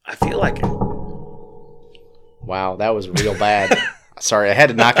 I feel like it. Wow, that was real bad. Sorry, I had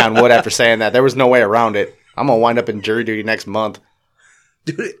to knock on wood after saying that. There was no way around it. I'm going to wind up in jury duty next month.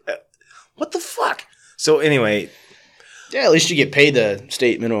 Dude, what the fuck? So anyway. Yeah, at least you get paid the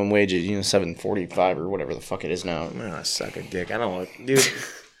state minimum wage at $7.45 or whatever the fuck it is now. I suck a dick. I don't want... Dude.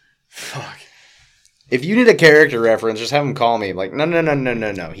 Fuck. If you need a character reference, just have him call me. Like,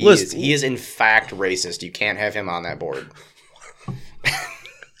 no. He is in fact racist. You can't have him on that board.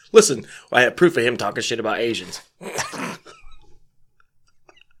 Listen, I have proof of him talking shit about Asians.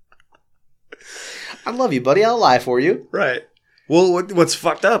 I love you, buddy. I'll lie for you. Right. Well, what's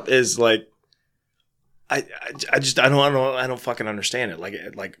fucked up is like, I don't fucking understand it.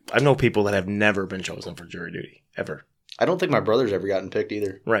 Like I know people that have never been chosen for jury duty ever. I don't think my brother's ever gotten picked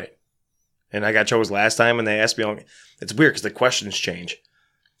either. Right. And I got chosen last time, and they asked me. It's weird because the questions change.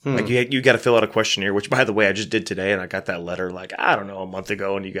 Like you got to fill out a questionnaire, which by the way I just did today, and I got that letter like I don't know a month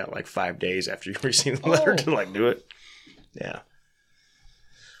ago, and you got like 5 days after you received the letter to like do it. Yeah.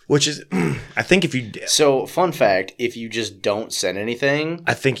 Which is, I think if you... So, fun fact, if you just don't send anything...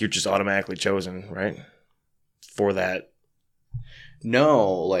 I think you're just automatically chosen, right? For that.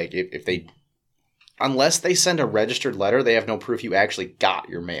 No, like, if they... Unless they send a registered letter, they have no proof you actually got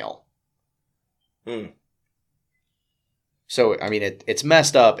your mail. So, I mean, it's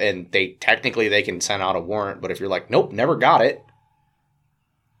messed up, and they can send out a warrant, but if you're like, nope, never got it.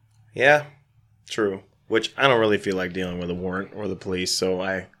 Yeah, true. Which I don't really feel like dealing with a warrant or the police, so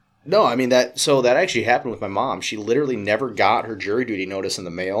I... No, I mean, that actually happened with my mom. She literally never got her jury duty notice in the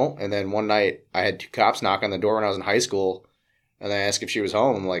mail, and then one night I had 2 cops knock on the door when I was in high school, and they asked if she was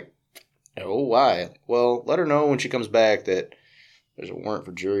home. I'm like, oh, why? Well, let her know when she comes back that there's a warrant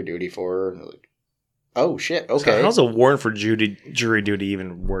for jury duty for her. And they're like, oh, shit, okay. So how's a warrant for jury duty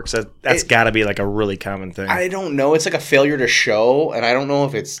even works? That's got to be like a really common thing. I don't know. It's like a failure to show, and I don't know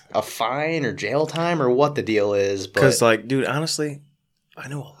if it's a fine or jail time or what the deal is. Because, like, dude, honestly, I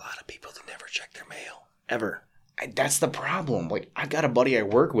know a lot of people that never check their mail, ever. That's the problem. Like, I got a buddy I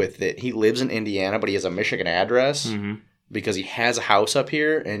work with that he lives in Indiana, but he has a Michigan address because he has a house up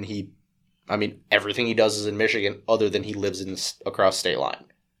here, and everything he does is in Michigan other than he lives across state line.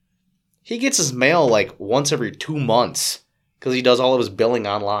 He gets his mail like once every 2 months because he does all of his billing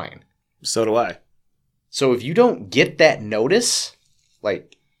online. So do I. So if you don't get that notice,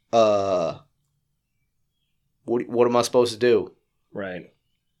 like, what am I supposed to do? Right.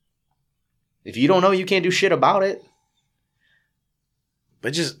 If you don't know, you can't do shit about it.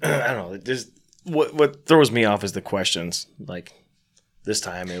 But just, I don't know. Just what throws me off is the questions. Like, this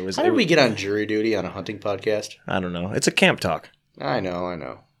time it was. How did we get on jury duty on a hunting podcast? I don't know. It's a camp talk. I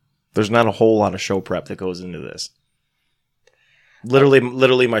know. There's not a whole lot of show prep that goes into this.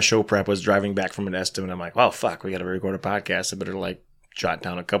 Literally, my show prep was driving back from an estimate. I'm like, "Wow, fuck, we got to record a podcast. I better like jot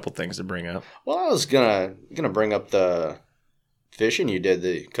down a couple things to bring up." Well, I was gonna bring up the fishing you did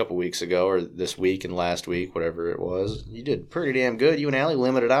a couple weeks ago, or this week and last week, whatever it was. You did pretty damn good. You and Allie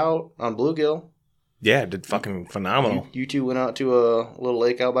limited out on bluegill. Yeah, it did fucking phenomenal. You two went out to a little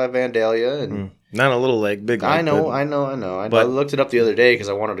lake out by Vandalia, and not a little lake, big lake. I know. I looked it up the other day because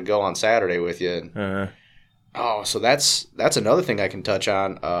I wanted to go on Saturday with you. So that's another thing I can touch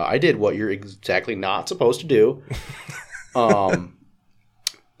on. I did what you're exactly not supposed to do.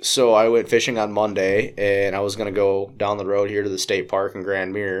 So I went fishing on Monday, and I was going to go down the road here to the state park in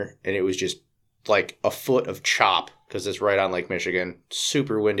Grand Mirror, and it was just like a foot of chop because it's right on Lake Michigan.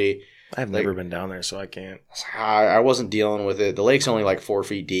 Super windy. I've never been down there, so I can't. I wasn't dealing with it. The lake's only like 4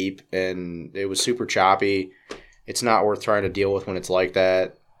 feet deep, and it was super choppy. It's not worth trying to deal with when it's like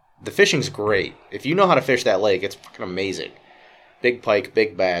that. The fishing's great. If you know how to fish that lake, it's fucking amazing. Big pike,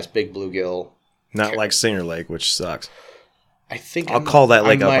 big bass, big bluegill. Not like Singer Lake, which sucks. I think I'll call that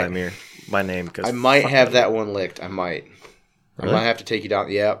lake out by name. Cause I might have that one licked. I might. Really? I might have to take you down.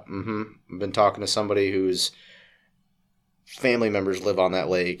 Yeah. I've been talking to somebody whose family members live on that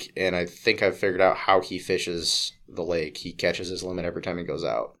lake, and I think I've figured out how he fishes the lake. He catches his limit every time he goes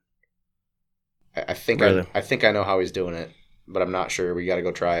out. I think I know how he's doing it, but I'm not sure. We got to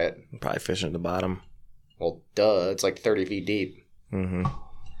go try it. Probably fishing at the bottom. Well, duh. It's like 30 feet deep. Mm-hmm.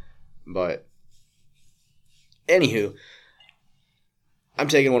 But anywho, I'm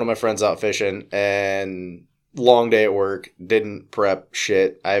taking one of my friends out fishing, and long day at work, didn't prep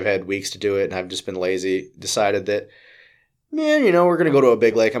shit. I've had weeks to do it, and I've just been lazy. Decided that, man, we're going to go to a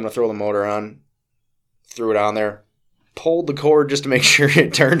big lake. I'm going to throw the motor on. Threw it on there. Pulled the cord just to make sure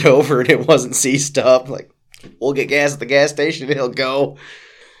it turned over and it wasn't seized up. Like, we'll get gas at the gas station and it'll go.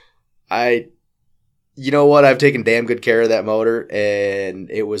 You know what? I've taken damn good care of that motor, and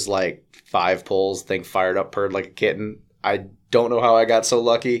it was like 5 pulls. Thing fired up, purred like a kitten. I don't know how I got so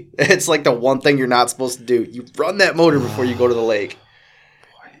lucky. It's like the one thing you're not supposed to do. You run that motor before you go to the lake.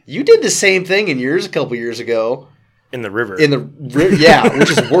 You did the same thing in yours a couple years ago. In the river. Yeah, which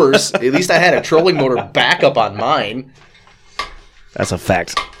is worse. At least I had a trolling motor backup on mine. That's a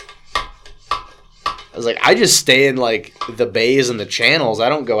fact. I was like, I just stay in like the bays and the channels. I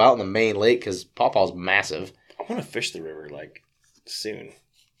don't go out in the main lake because Pawpaw's massive. I want to fish the river like soon.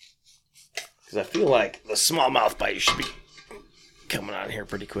 Because I feel like the smallmouth bite should be coming on here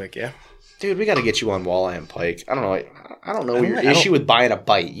pretty quick, yeah? Dude, we got to get you on walleye and pike. I don't know your issue with buying a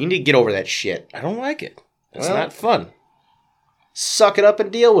bite. You need to get over that shit. I don't like it. It's not fun. Suck it up and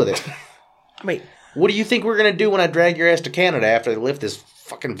deal with it. I mean, what do you think we're going to do when I drag your ass to Canada after they lift this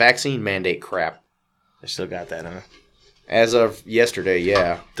fucking vaccine mandate crap? They still got that, huh? As of yesterday,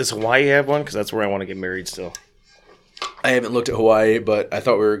 yeah. Does Hawaii have one? Because that's where I want to get married still. I haven't looked at Hawaii, but I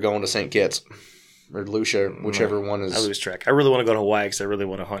thought we were going to St. Kitts. Or Lucia, whichever one is... I lose track. I really want to go to Hawaii because I really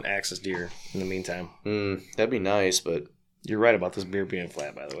want to hunt axis deer in the meantime. That'd be nice, but... You're right about this beer being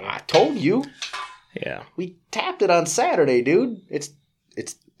flat, by the way. I told you. Yeah. We tapped it on Saturday, dude. Is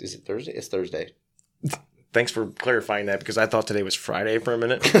it Thursday? It's Thursday. Thanks for clarifying that because I thought today was Friday for a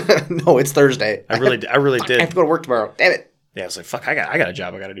minute. No, it's Thursday. I really did. I have to go to work tomorrow. Damn it. Yeah, I was like, fuck, I got a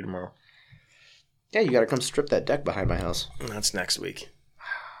job I got to do tomorrow. Yeah, you got to come strip that deck behind my house. That's next week.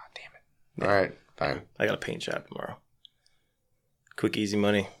 Damn it. Yeah. All right, fine. I got a paint job tomorrow. Quick, easy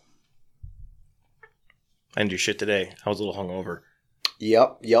money. I didn't do shit today. I was a little hungover.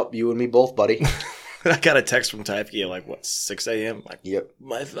 Yep. You and me both, buddy. I got a text from Typeke at like, 6 a.m.? Like, yep.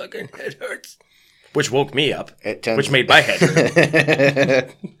 My fucking head hurts. Which woke me up. At which made my head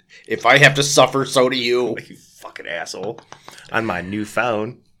hurt. If I have to suffer, so do you. You fucking asshole. On my new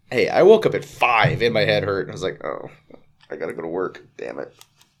phone. Hey, I woke up at 5 and my head hurt. And I was like, oh, I got to go to work. Damn it.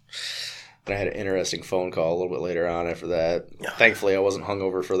 But I had an interesting phone call a little bit later on after that. Thankfully, I wasn't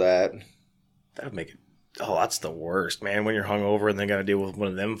hungover for that. That would make it... Oh, that's the worst, man. When you're hungover and they got to deal with one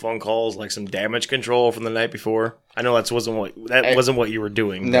of them phone calls, like some damage control from the night before. I know that wasn't what you were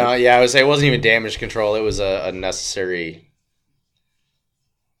doing. No, yeah, I would say it wasn't even damage control. It was a necessary.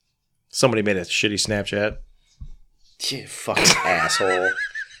 Somebody made a shitty Snapchat. You fucking asshole.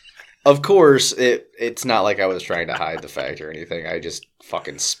 Of course, it's not like I was trying to hide the fact or anything. I just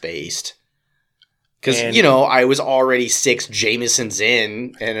fucking spaced. Because, I was already 6 Jamesons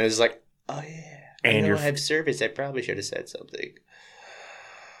in, and it was like, oh, yeah. And I have service. I probably should have said something.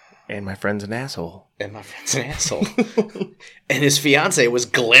 And my friend's an asshole. And his fiance was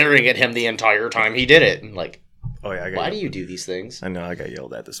glaring at him the entire time he did it. And like, Oh, yeah. Why do you do these things? I know. I got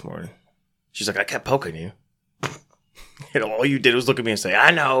yelled at this morning. She's like, I kept poking you. All you did was look at me and say,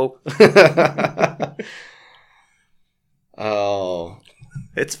 I know. Oh.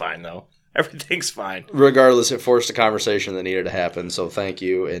 It's fine, though. Everything's fine. Regardless, it forced a conversation that needed to happen, so thank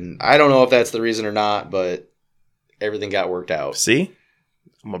you. And I don't know if that's the reason or not, but everything got worked out. See?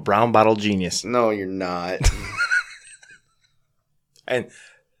 I'm a brown bottle genius. No, you're not. And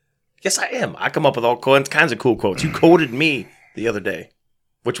yes, I am. I come up with all kinds of cool quotes. You quoted me the other day,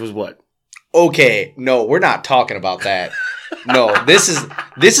 which was what? Okay, no, we're not talking about that. No, this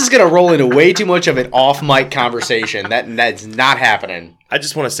is gonna roll into way too much of an off mic conversation. That's not happening. I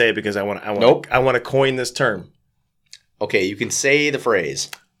just want to say it because I want Nope. I want to coin this term. Okay, you can say the phrase.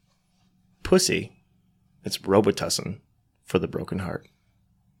 Pussy. It's Robitussin for the broken heart.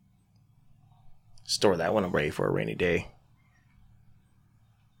 Store that one away for a rainy day.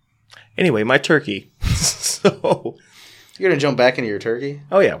 Anyway, my turkey. So You're gonna jump back into your turkey?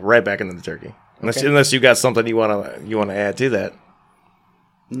 oh yeah, right back into the turkey. Unless you got something you wanna add to that.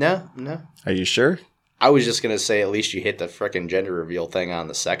 No. Are you sure? I was just gonna say at least you hit the frickin' gender reveal thing on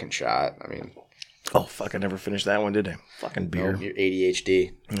the second shot. I mean, Oh fuck! I never finished that one, did I? Fucking beer. your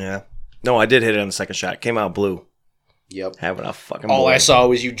ADHD. Yeah. No, I did hit it on the second shot. It came out blue. Yep. Having a fucking All boy. I saw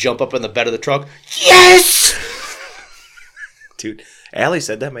was you jump up in the bed of the truck. Yes! Dude, Allie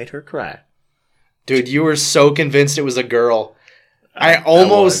said that made her cry. Dude, you were so convinced it was a girl. I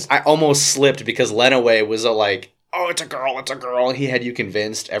almost slipped because Lenaway was like, oh, it's a girl. And he had you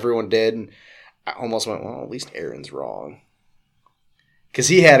convinced. Everyone did. And I almost went, well, at least Aaron's wrong. Because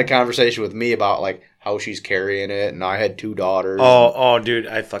he had a conversation with me about like how she's carrying it, and I had 2 daughters. Oh, dude,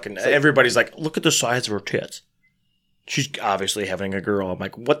 everybody's like, look at the size of her tits. She's obviously having a girl. I'm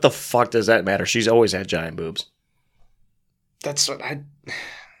like, what the fuck does that matter? She's always had giant boobs. That's what I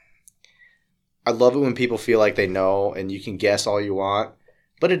love it when people feel like they know, and you can guess all you want,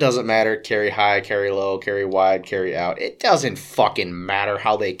 but it doesn't matter. Carry high, carry low, carry wide, carry out. It doesn't fucking matter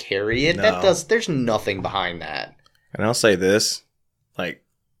how they carry it. No. There's nothing behind that. And I'll say this, like,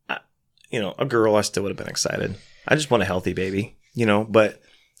 a girl, I still would have been excited. I just want a healthy baby, but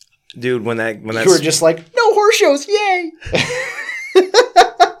dude, when that's... You were just like, no horse shows, yay!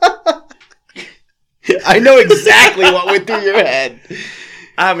 I know exactly what went through your head.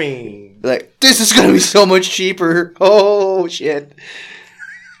 I mean... Like, this is going to be so much cheaper. Oh, shit.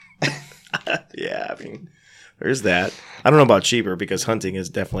 Yeah, I mean, there's that. I don't know about cheaper because hunting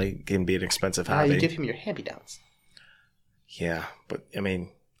is definitely can be an expensive hobby. You give him your hand-me-downs. Yeah, but I mean,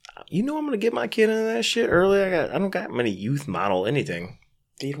 I'm gonna get my kid into that shit early. I don't got many youth model anything.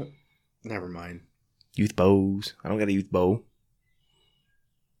 You don't. Never mind. Youth bows. I don't got a youth bow.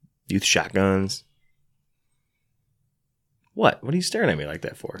 Youth shotguns. What? What are you staring at me like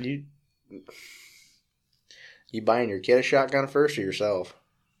that for? You buying your kid a shotgun first or yourself?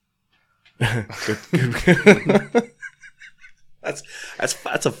 Good.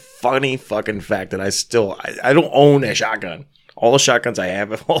 That's a funny fucking fact that I don't own a shotgun. All the shotguns I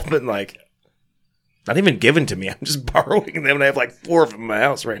have all been like not even given to me. I'm just borrowing them, and I have like 4 of them in my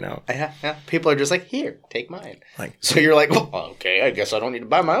house right now. Yeah. People are just like, here, take mine. Like, so you're like, well, okay, I guess I don't need to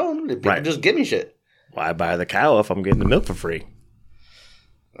buy my own. People just give me shit. Why buy the cow if I'm getting the milk for free?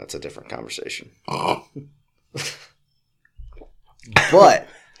 That's a different conversation. But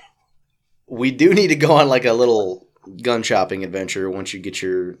we do need to go on like a little gun shopping adventure once you get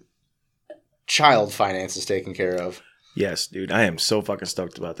your child finances taken care of. Yes, dude. I am so fucking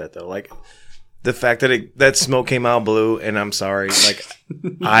stoked about that, though. Like, the fact that that smoke came out blue, and I'm sorry,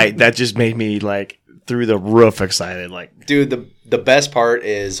 like, that just made me, like, through the roof excited. Like, dude, the best part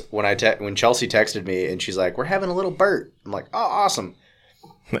is when when Chelsea texted me, and she's like, we're having a little Bert. I'm like, oh, awesome.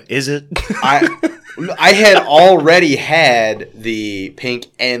 Is it? I had already had the pink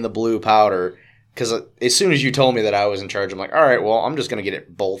and the blue powder, because as soon as you told me that I was in charge, I'm like, all right, well, I'm just going to get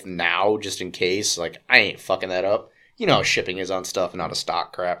it both now, just in case. Like, I ain't fucking that up. You know how shipping is on stuff and out of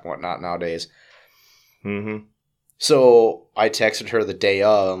stock crap and whatnot nowadays. Mm-hmm. So I texted her the day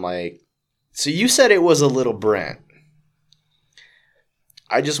of. I'm like, so you said it was a little Brent.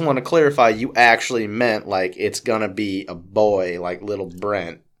 I just want to clarify, you actually meant like it's going to be a boy, like little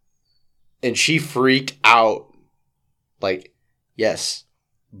Brent. And she freaked out. Like, yes,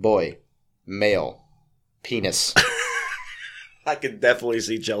 boy, male, penis. I could definitely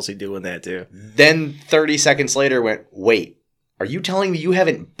see Chelsea doing that, too. Then 30 seconds later went, wait, are you telling me you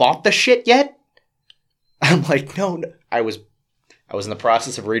haven't bought the shit yet? I'm like, no. I was in the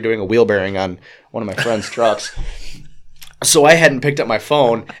process of redoing a wheel bearing on one of my friend's trucks. So I hadn't picked up my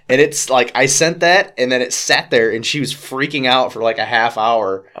phone, and it's like I sent that, and then it sat there, and she was freaking out for like a half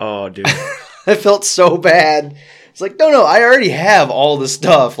hour. Oh, dude. I felt so bad. It's like, no, I already have all the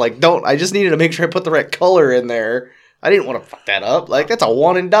stuff. Like, I just needed to make sure I put the right color in there. I didn't want to fuck that up. Like, that's a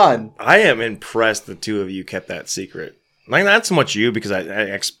one and done. I am impressed the two of you kept that secret. Like, not so much you, because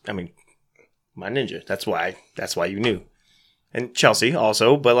I mean, my ninja. That's why you knew. And Chelsea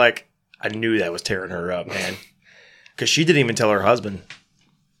also, but like, I knew that was tearing her up, man. Because she didn't even tell her husband.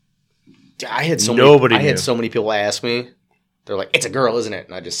 I had so many people ask me. They're like, "It's a girl, isn't it?"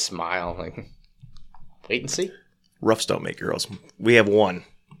 And I just smile, like, wait and see. Roughs don't make girls. We have one.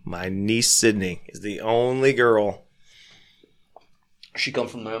 My niece Sydney is the only girl. She come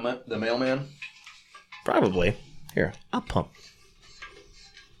from the mailman? Probably. Here, I'll pump.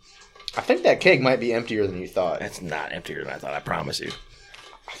 I think that keg might be emptier than you thought. It's not emptier than I thought, I promise you.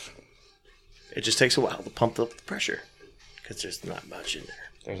 It just takes a while to pump up the pressure. Because there's not much in there.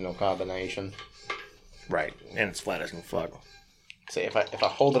 There's no combination. Right. And it's flat as can fuck. See, if I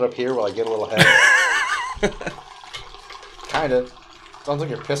hold it up here while I get a little head. Kind of. Sounds like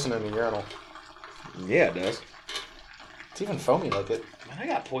you're pissing in the urinal. Yeah, it does. It's even foamy like it. Man, I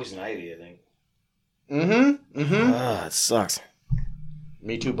got poison ivy, I think. Ah, it sucks.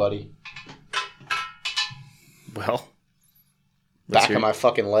 Me too, buddy. Well. Back of my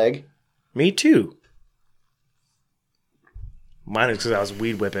fucking leg. Me too. Mine is because I was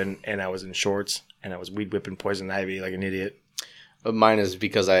weed whipping and I was in shorts and I was weed whipping poison ivy like an idiot. Mine is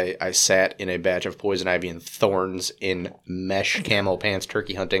because I sat in a batch of poison ivy and thorns in mesh camo pants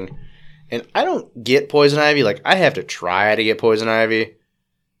turkey hunting. And I don't get poison ivy. Like, I have to try to get poison ivy.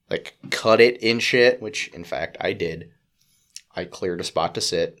 Like, cut it in shit, which, in fact, I did. I cleared a spot to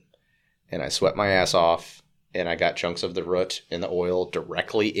sit, and I sweat my ass off, and I got chunks of the root and the oil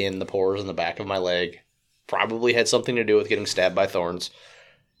directly in the pores in the back of my leg. Probably had something to do with getting stabbed by thorns.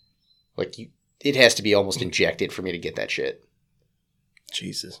 Like, it has to be almost injected for me to get that shit.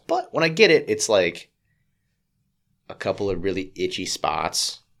 Jesus. But when I get it, it's like a couple of really itchy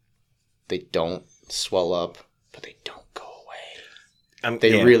spots. They don't swell up, but they don't go away.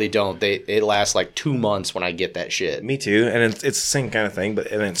 They really don't. It lasts like 2 months when I get that shit. Me too. And it's the same kind of thing, but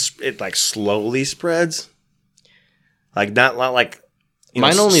it like slowly spreads. Like not like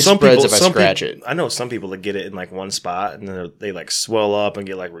mine only spreads if I scratch it. I know some people that get it in like one spot and then they like swell up and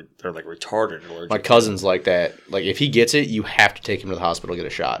get like they're like retarded allergic. My cousin's like that. Like if he gets it, you have to take him to the hospital to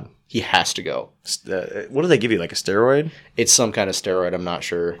get a shot. He has to go. What do they give you? Like a steroid? It's some kind of steroid. I'm not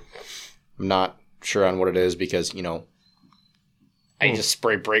sure. I'm not sure on what it is because, I just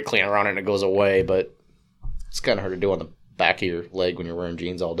spray brake clean around it and it goes away, but it's kind of hard to do on the back of your leg when you're wearing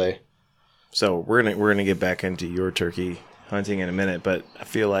jeans all day. So we're gonna get back into your turkey hunting in a minute, but I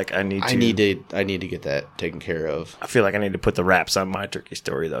feel like I need to get that taken care of. I feel like I need to put the wraps on my turkey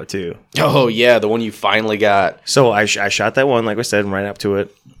story though too. Oh yeah, the one you finally got. So I shot that one, like I said, right up to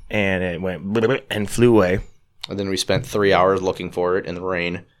it, and it went and flew away. And then we spent 3 hours looking for it in the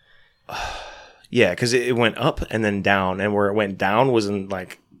rain. Yeah, because it went up and then down, and where it went down was in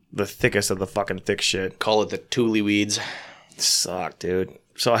like the thickest of the fucking thick shit. Call it the Thule weeds. It sucked, dude.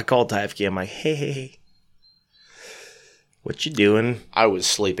 So I called Taifke. I'm like, hey, what you doing? I was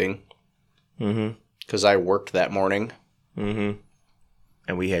sleeping. Mm-hmm. Because I worked that morning. Mm-hmm.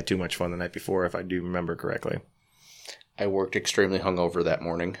 And we had too much fun the night before, if I do remember correctly. I worked extremely hungover that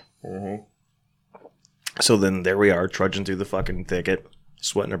morning. Mm-hmm. So then there we are, trudging through the fucking thicket,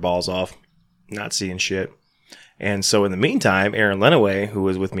 sweating our balls off, not seeing shit. And so in the meantime, Aaron Lenaway, who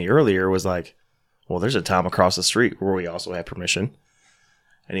was with me earlier, was like, well, there's a Tom across the street where we also had permission.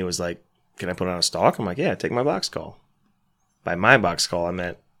 And he was like, can I put on a stalk? I'm like, yeah, take my box call. By my box call, I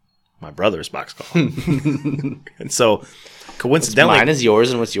meant my brother's box call. And so coincidentally, what's mine is yours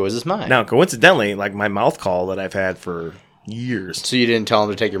and what's yours is mine. Now, coincidentally, like my mouth call that I've had for years. So you didn't tell him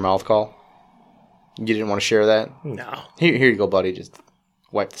to take your mouth call? You didn't want to share that? No. Here you go, buddy. Just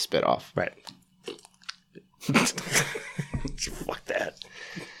wipe the spit off. Right. Fuck that.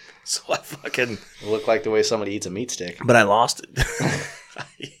 So I fucking... It looked like the way somebody eats a meat stick. But I lost it.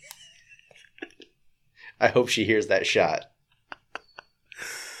 I hope she hears that shot.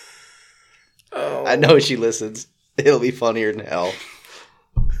 Oh. I know she listens. It'll be funnier than hell.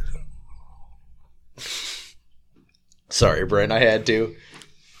 Sorry, Brent. I had to.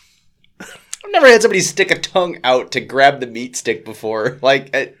 I've never had somebody stick a tongue out to grab the meat stick before.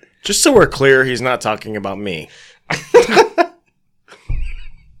 Just so we're clear, he's not talking about me.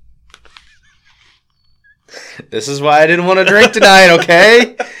 This is why I didn't want to drink tonight,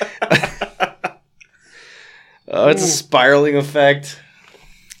 okay? Oh, it's a spiraling effect.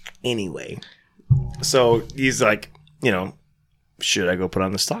 Anyway, so he's like, should I go put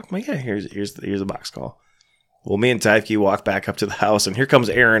on the stock? I'm like, yeah, here's a box call. Well, me and Tyke walked back up to the house, and here comes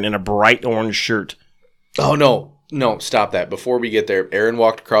Aaron in a bright orange shirt. Oh, no. No, stop that. Before we get there, Aaron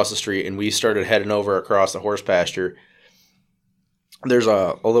walked across the street, and we started heading over across the horse pasture. There's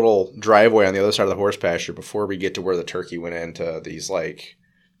a little driveway on the other side of the horse pasture before we get to where the turkey went into these, like,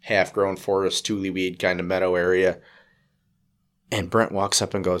 half-grown forest, tuliweed kind of meadow area. And Brent walks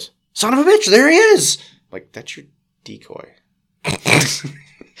up and goes, "Son of a bitch, there he is!" Like, that's your decoy.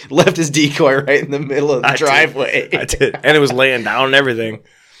 Left his decoy right in the middle of the driveway. I did. And it was laying down and everything.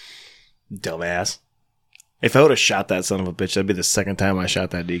 Dumbass. If I would have shot that son of a bitch, that'd be the second time I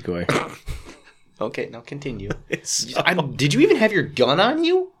shot that decoy. Okay, now continue. Did you even have your gun on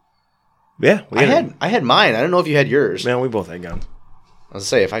you? Yeah. I had mine. I don't know if you had yours. Man, we both had guns. I was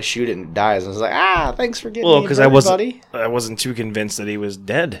say if I shoot it and it dies, I was like, thanks for getting me, because buddy. I wasn't too convinced that he was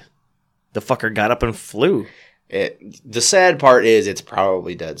dead. The fucker got up and flew. The sad part is it's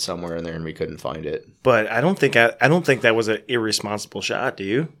probably dead somewhere in there, and we couldn't find it. But I don't think that was an irresponsible shot. Do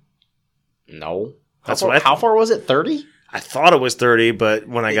you? No. How far was it? 30? I thought it was 30, but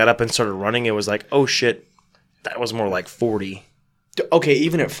when I got up and started running, it was like, oh shit, that was more like 40. Okay,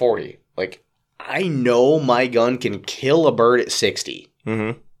 even at 40, like I know my gun can kill a bird at 60.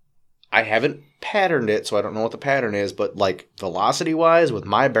 Mm-hmm. I haven't patterned it, so I don't know what the pattern is, but like velocity-wise with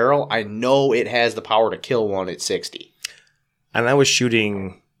my barrel, I know it has the power to kill one at 60. And I was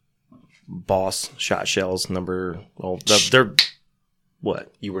shooting Boss shot shells they're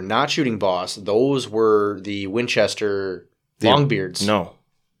what? You were not shooting Boss. Those were the Winchester Longbeards. No.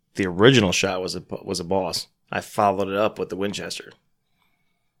 The original shot was a Boss. I followed it up with the Winchester.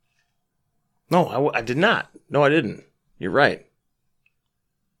 No, I did not. No, I didn't. You're right.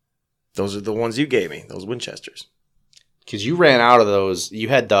 Those are the ones you gave me, those Winchesters. Because you ran out of those. You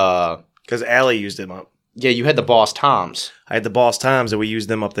had the... Because Allie used them up. Yeah, you had the Boss Toms. I had the Boss Toms, and we used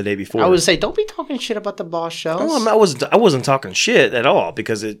them up the day before. I would say, don't be talking shit about the Boss shells. No, I wasn't talking shit at all,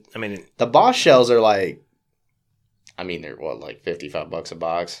 because the Boss shells are like... they're what, like $55 a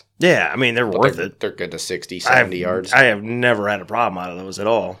box? Yeah, they're worth it. They're good to 60, 70 yards. I have never had a problem out of those at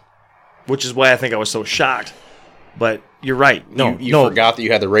all. Which is why I think I was so shocked. But you're right. No, you forgot that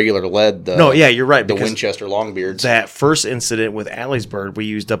you had the regular lead. You're right. The Winchester Longbeards. That first incident with Allie's bird, we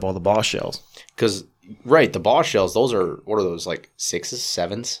used up all the Boss shells. Because, the Boss shells, those are, what are those, like 6s,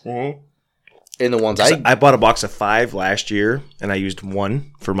 7s? Mm-hmm. And the ones I bought a box of 5 last year, and I used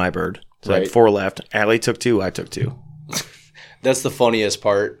 1 for my bird. So I had 4 left. Allie took 2, I took 2. That's the funniest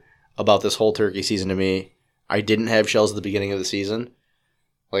part about this whole turkey season to me. I didn't have shells at the beginning of the season.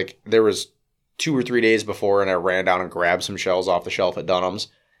 Like, there was 2 or 3 days before, and I ran down and grabbed some shells off the shelf at Dunham's.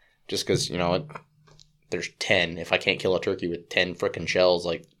 Just because, there's 10. If I can't kill a turkey with 10 frickin' shells,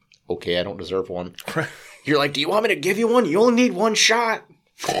 like, okay, I don't deserve one. You're like, do you want me to give you one? You only need 1 shot.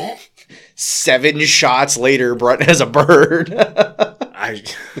 7 shots later, Brent has a bird.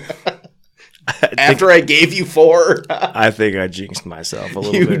 After I gave you 4. I think I jinxed myself a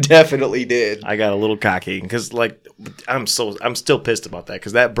little bit. You definitely did. I got a little cocky because, I'm still pissed about that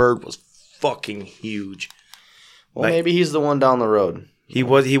because that bird was fucking huge. Well, maybe he's the one down the road. He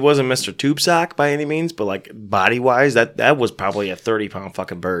wasn't Mr. Tube Sock by any means, but body wise, that was probably a 30-pound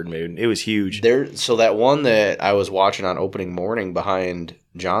fucking bird, man. It was huge. So that one that I was watching on opening morning behind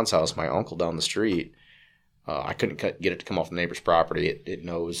John's house, my uncle down the street, I couldn't get it to come off the neighbor's property. It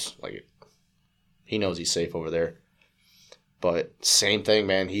knows he knows he's safe over there. But same thing,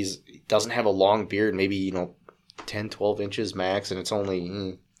 man. He doesn't have a long beard, maybe 10, 12 inches max, and it's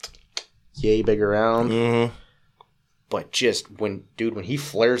only yay big around. Mm-hmm. But just when he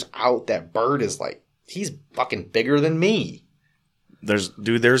flares out, that bird is he's fucking bigger than me.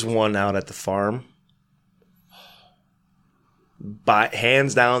 There's one out at the farm.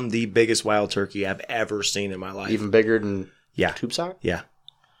 Hands down the biggest wild turkey I've ever seen in my life. Even bigger than Tube Sock? Yeah.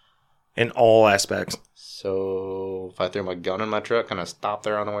 In all aspects. So if I threw my gun in my truck, can I stop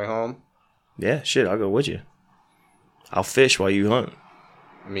there on the way home? Yeah, shit, I'll go with you. I'll fish while you hunt.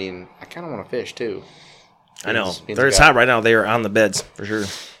 I kind of want to fish too. I know. It's hot right now. They are on the beds, for sure.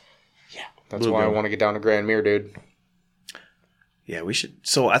 Yeah. That's why I want to get down to Grand Mere, dude. Yeah, we should.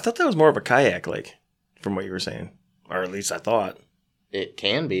 So I thought that was more of a kayak lake, from what you were saying. Or at least I thought. It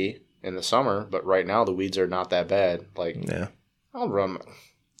can be in the summer, but right now the weeds are not that bad. Yeah. I'll run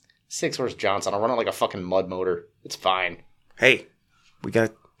 6-horse Johnson. I'll run it like a fucking mud motor. It's fine. Hey, I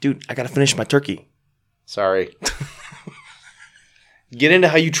got to finish my turkey. Sorry. Get into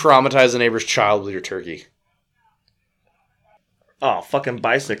how you traumatize a neighbor's child with your turkey. Oh, fucking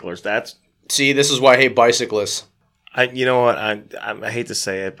bicyclers. See, this is why I hate bicyclists. You know what? I hate to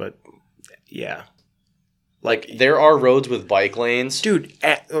say it, but yeah. Like, there are roads with bike lanes. Dude,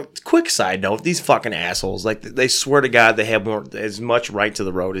 quick side note, these fucking assholes, like, they swear to God they have as much right to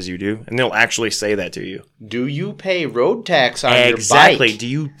the road as you do, and they'll actually say that to you. Do you pay road tax on your bike? Exactly. Do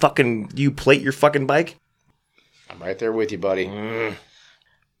you plate your fucking bike? I'm right there with you, buddy.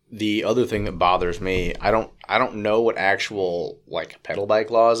 The other thing that bothers me, I don't know what actual, like, pedal bike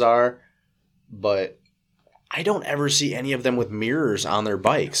laws are, but I don't ever see any of them with mirrors on their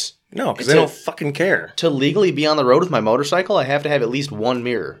bikes. No, because they don't fucking care. To legally be on the road with my motorcycle, I have to have at least one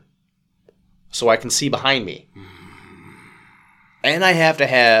mirror so I can see behind me. And I have to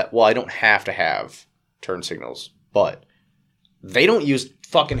have, well, I don't have to have turn signals, but they don't use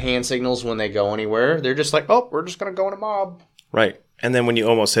fucking hand signals when they go anywhere. They're just like, oh, we're just going to go in a mob. Right. And then when you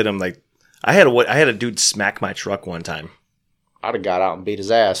almost hit them, like, I had a dude smack my truck one time. I'd have got out and beat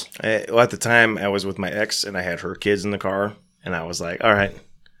his ass. Well, at the time, I was with my ex, and I had her kids in the car, and I was like, all right.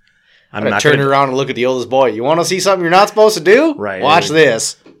 I'm not turn around and look at the oldest boy. You want to see something you're not supposed to do? Right. Watch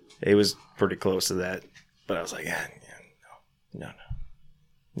this. It was pretty close to that. But I was like,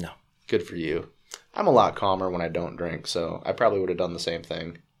 no. Good for you. I'm a lot calmer when I don't drink, so I probably would have done the same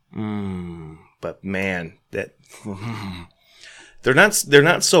thing. But man, that they're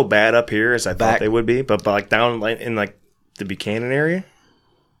not so bad up here as I thought they would be. But like down in like the Buchanan area,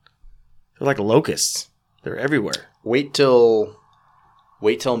 they're like locusts. They're everywhere. Wait till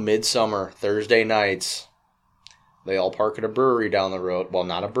midsummer, Thursday nights. They all park at a brewery down the road. Well,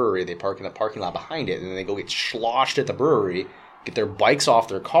 not a brewery. They park in a parking lot behind it, and then they go get sloshed at the brewery, get their bikes off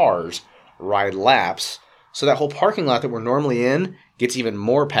their cars, ride laps. So that whole parking lot that we're normally in gets even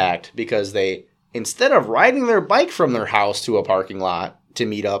more packed because they, instead of riding their bike from their house to a parking lot to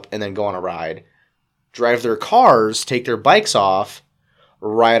meet up and then go on a ride, drive their cars, take their bikes off,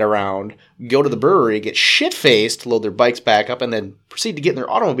 ride around, go to the brewery, get shit-faced, load their bikes back up, and then proceed to get in their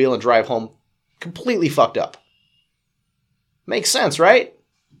automobile and drive home completely fucked up. Makes sense, right?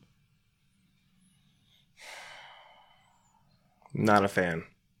 Not a fan.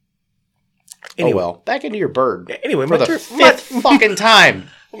 Anyway, oh well, back into your bird. Anyway, for the fifth fucking time.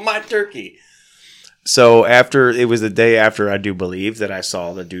 My turkey. So it was the day after, I do believe, that I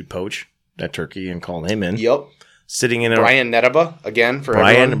saw the dude poach that turkey and call him in. Yep. Sitting in Brian Nedaba, again, for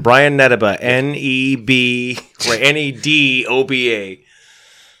everyone. Brian Nedaba, Nedoba.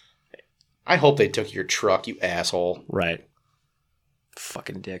 I hope they took your truck, you asshole. Right.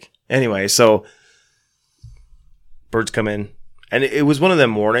 Fucking dick. Anyway, so birds come in, and it was one of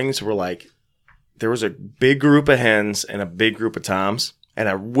them mornings where, like, there was a big group of hens and a big group of toms, and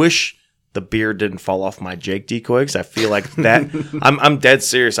I wish the beard didn't fall off my Jake decoy, because I feel like that, I'm dead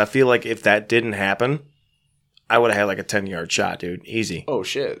serious. I feel like if that didn't happen, I would have had like a 10-yard shot, dude. Easy. Oh,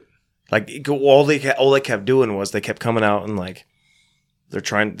 shit. Like, all they kept doing was they kept coming out and, like, they're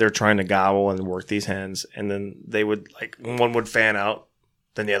trying to gobble and work these hens, and then they would, like, one would fan out,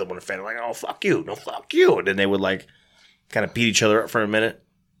 then the other one would fan out, like, oh, fuck you, no, fuck you. And then they would, like, kind of beat each other up for a minute,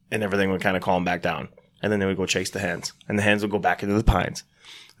 and everything would kind of calm back down. And then they would go chase the hens, and the hens would go back into the pines.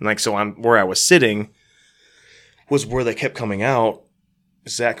 And, like, so where I was sitting was where they kept coming out.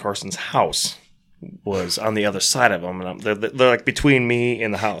 Zach Carson's house was on the other side of them, and they're like between me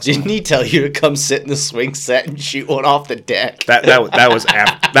and the house. Didn't he tell you to come sit in the swing set and shoot one off the deck? That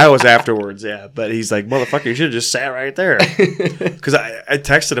was afterwards, yeah. But he's like, motherfucker, you should have just sat right there. Because I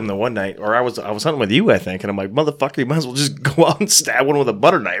texted him the one night, or I was hunting with you, I think, and I'm like, motherfucker, you might as well just go out and stab one with a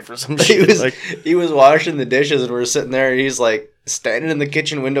butter knife or some shit. He was washing the dishes, and we're sitting there, and he's like standing in the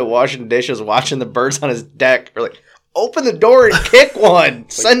kitchen window washing dishes, watching the birds on his deck. We're like, open the door and kick one.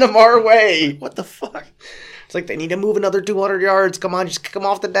 Send them our way. What the fuck? It's like they need to move another 200 yards. Come on, just kick them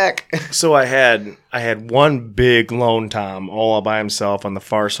off the deck. So I had one big lone tom all by himself on the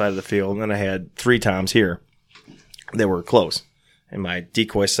far side of the field, and then I had 3 toms here. They were close. And my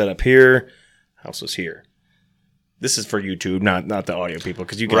decoy set up here. House was here. This is for YouTube, not the audio people,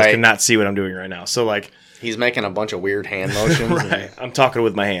 because you guys cannot see what I'm doing right now. So, like, he's making a bunch of weird hand motions. Right. I'm talking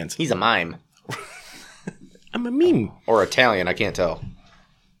with my hands. He's a mime. I'm a meme. Or Italian, I can't tell.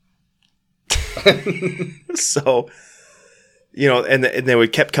 So, and they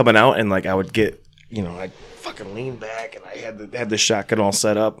would kept coming out, and, like, I would get, I'd fucking lean back, and I had the shotgun all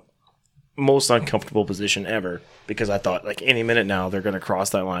set up. Most uncomfortable position ever, because I thought, like, any minute now they're going to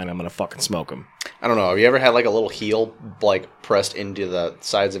cross that line, I'm going to fucking smoke them. I don't know. Have you ever had, like, a little heel, like, pressed into the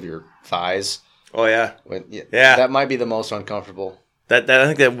sides of your thighs? Oh, yeah. Yeah. That might be the most uncomfortable. I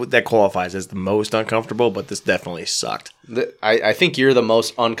think that qualifies as the most uncomfortable, but this definitely sucked. I think you're the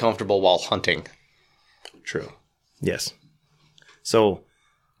most uncomfortable while hunting. True. Yes. So,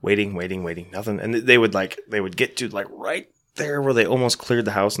 waiting, nothing. And they would get to, like, right there where they almost cleared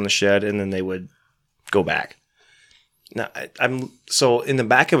the house and the shed, and then they would go back. Now, I'm so in the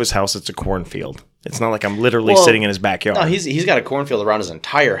back of his house, it's a cornfield. It's not like I'm literally sitting in his backyard. No, he's got a cornfield around his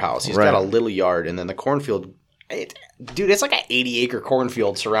entire house. He's got a little yard, and then the cornfield. Dude, it's like an 80-acre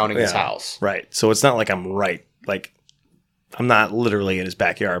cornfield surrounding his house. Right. So it's not like I'm I'm not literally in his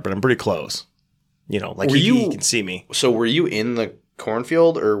backyard, but I'm pretty close. You know, like he can see me. So were you in the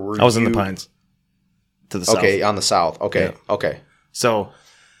cornfield, or I was in the pines to the south. Okay, on the south. Okay, yeah. Okay. So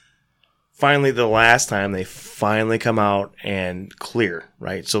finally, the last time they finally come out and clear,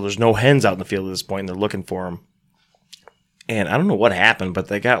 right? So there's no hens out in the field at this point, and they're looking for them. And I don't know what happened, but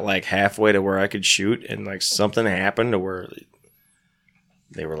they got like halfway to where I could shoot, and like something happened to where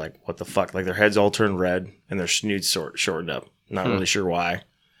they were like, what the fuck? Like their heads all turned red and their snoots shortened up. Not really sure why.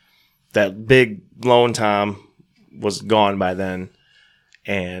 That big lone tom was gone by then.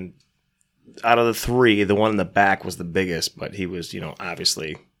 And out of the three, the one in the back was the biggest, but he was,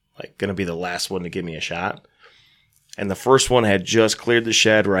 obviously like going to be the last one to give me a shot. And the first one had just cleared the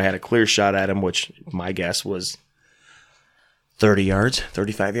shed where I had a clear shot at him, which my guess was 30 yards,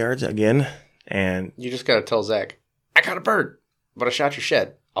 35 yards again. And you just got to tell Zach, I got a bird, but I shot your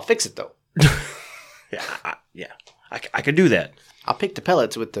shed. I'll fix it though. I could do that. I'll pick the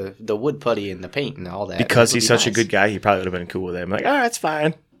pellets with the wood putty and the paint and all that. Because he's such a good guy, he probably would have been cool with it. I'm like, all right, it's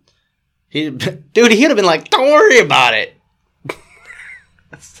fine. Dude, he'd have been like, don't worry about it.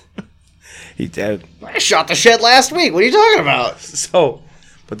 He did. I shot the shed last week. What are you talking about? So,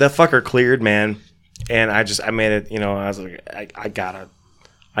 but that fucker cleared, man. And I made it, I was like,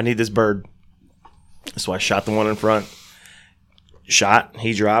 I need this bird. So I shot the one in front. Shot,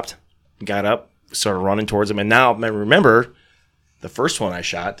 he dropped, got up, started running towards him. And now, remember, the first one I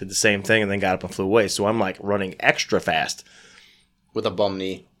shot did the same thing and then got up and flew away. So I'm like running extra fast. With a bum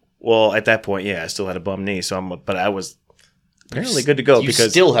knee. Well, at that point, yeah, I still had a bum knee. But I was apparently good to go. You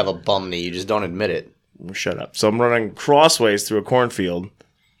still have a bum knee, you just don't admit it. Shut up. So I'm running crossways through a cornfield.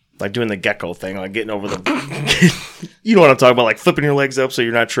 Like doing the gecko thing, like getting over the... You know what I'm talking about, like flipping your legs up so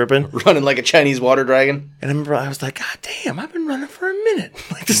you're not tripping. Running like a Chinese water dragon. And I remember I was like, God damn, I've been running for a minute.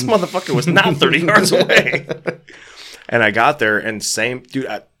 Like this motherfucker was not 30 yards away. And I got there and same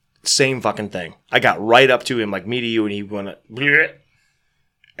fucking thing. I got right up to him, like me to you, and he went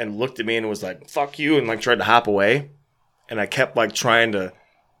and looked at me and was like, fuck you, and like tried to hop away. And I kept like trying to...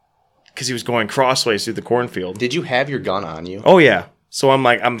 Because he was going crossways through the cornfield. Did you have your gun on you? Oh, yeah. So I'm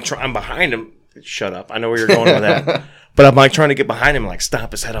like, I'm behind him. Shut up. I know where you're going with that. But I'm like trying to get behind him and like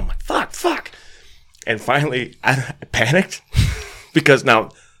stomp his head. I'm like, fuck. And finally, I panicked. Because now,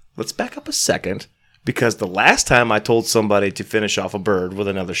 let's back up a second. Because the last time I told somebody to finish off a bird with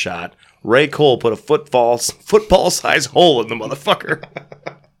another shot, Ray Cole put a football-sized hole in the motherfucker.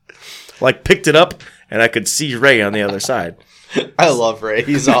 Like picked it up and I could see Ray on the other side. I love Ray.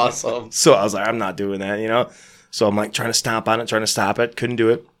 He's awesome. So I was like, I'm not doing that, So I'm like trying to stomp on it, trying to stop it. Couldn't do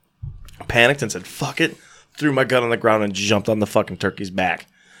it. Panicked and said, fuck it. Threw my gun on the ground and jumped on the fucking turkey's back.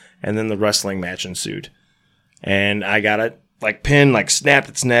 And then the wrestling match ensued. And I got it like pinned, like snapped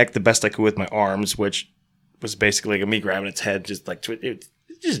its neck the best I could with my arms, which was basically like me grabbing its head, just like,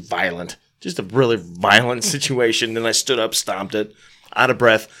 just violent. Just a really violent situation. Then I stood up, stomped it, out of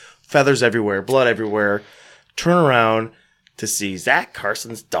breath, feathers everywhere, blood everywhere. Turn around to see Zach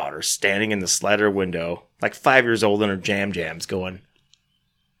Carson's daughter standing in the slider window, like 5 years old in her jams going,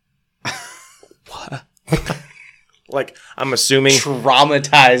 what? Like, I'm assuming...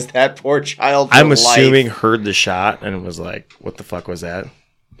 Traumatized that poor child for I'm assuming life. Heard the shot and was like, what the fuck was that?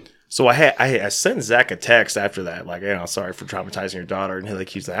 So I sent Zach a text after that, like, sorry for traumatizing your daughter. And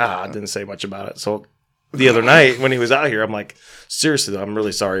he's like, I didn't say much about it. So the other night when he was out here, I'm like, seriously, though, I'm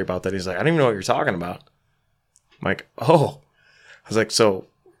really sorry about that. He's like, I don't even know what you're talking about. I'm like, oh. I was like, so...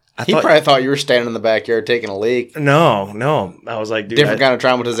 He probably thought you were standing in the backyard taking a leak. No. I was like, dude. Different kind of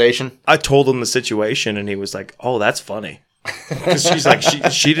traumatization. I told him the situation, and he was like, oh, that's funny. Because she's like,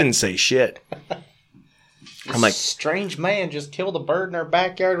 she didn't say shit. I'm like, strange man just killed a bird in our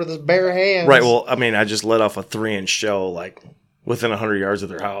backyard with his bare hands. Right, well, I mean, I just let off a 3-inch shell, like, within 100 yards of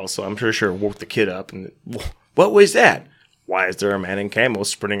their house, so I'm pretty sure it woke the kid up. And what was that? Why is there a man in camo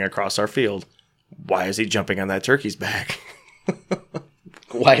sprinting across our field? Why is he jumping on that turkey's back?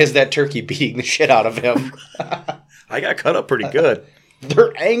 Why is that turkey beating the shit out of him? I got cut up pretty good.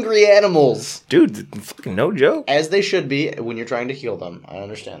 They're angry animals. Dude, fucking no joke. As they should be when you're trying to heal them. I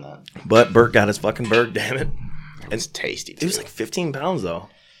understand that. But Bert got his fucking bird, damn it. It's tasty, too. It was like 15 pounds, though.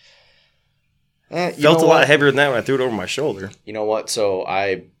 You Felt a lot heavier than that when I threw it over my shoulder. You know what? So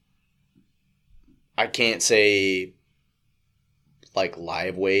I can't say like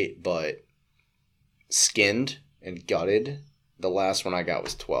live weight, but skinned and gutted, the last one I got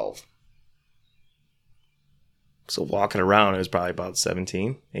was 12. So walking around, it was probably about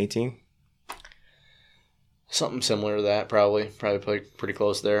 17, 18. Something similar to that, probably. Probably pretty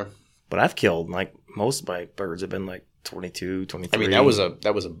close there. But I've killed, like, most of my birds have been, like, 22, 23. I mean, that was a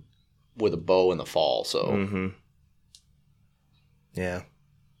with a bow in the fall, so. Mm-hmm. Yeah.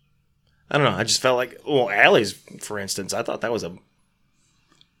 I don't know. I just felt like, well, Allie's, for instance, I thought that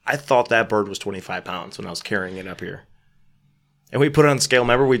bird was 25 pounds when I was carrying it up here. And we put it on the scale.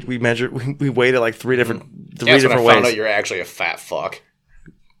 Remember, we measured, we weighed it like three different ways. When I found out you're actually a fat fuck.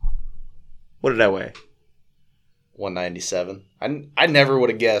 What did I weigh? 197. I never would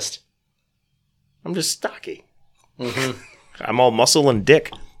have guessed. I'm just stocky. Mm-hmm. I'm all muscle and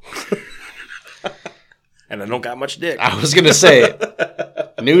dick. And I don't got much dick. I was going to say,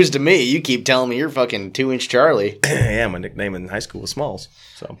 news to me. You keep telling me you're fucking 2-inch Charlie. Yeah, my nickname in high school was Smalls.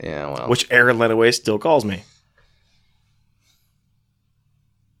 So yeah, well. Which Aaron Lenaway still calls me.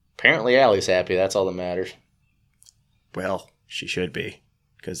 Apparently Allie's happy. That's all that matters. Well, she should be.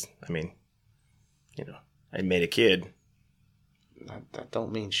 Because, I mean, you know, I made a kid. That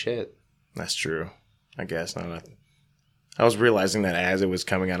don't mean shit. That's true. I guess. I was realizing that as it was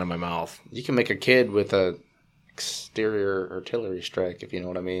coming out of my mouth. You can make a kid with a exterior artillery strike, if you know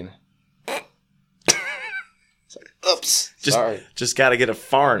what I mean. It's like, oops. Sorry. Just got to get it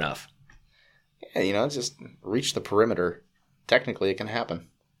far enough. Yeah, you know, just reach the perimeter. Technically, it can happen.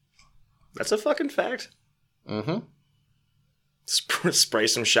 That's a fucking fact. Mm-hmm. Spray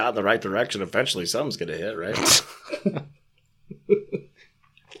some shot in the right direction. Eventually, something's going to hit, right?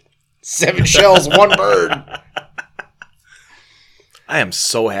 7 shells, 1 bird. I am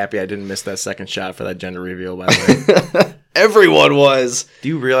so happy I didn't miss that second shot for that gender reveal, by the way. Everyone was. Do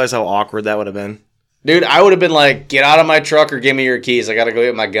you realize how awkward that would have been? Dude, I would have been like, get out of my truck or give me your keys. I got to go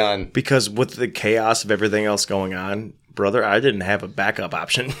get my gun. Because with the chaos of everything else going on, brother, I didn't have a backup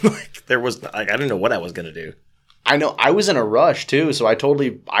option. I didn't know what I was going to do. I know. I was in a rush, too, so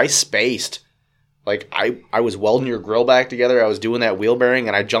I spaced. Like, I was welding your grill back together. I was doing that wheel bearing,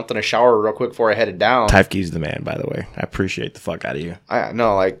 and I jumped in a shower real quick before I headed down. Tyfkey's the man, by the way. I appreciate the fuck out of you. I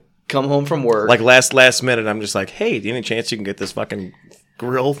know, like, come home from work. Like, last minute, I'm just like, hey, do you any chance you can get this fucking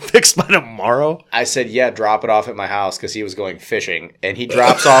grill fixed by tomorrow? I said, yeah, drop it off at my house, because he was going fishing. And he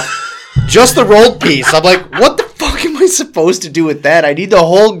drops off just the rolled piece. I'm like, what the fuck am I supposed to do with that? I need the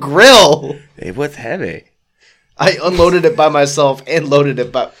whole grill. Hey, what's heavy? I unloaded it by myself and loaded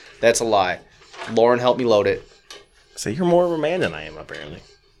it by... That's a lie. Lauren helped me load it. So you're more of a man than I am, apparently.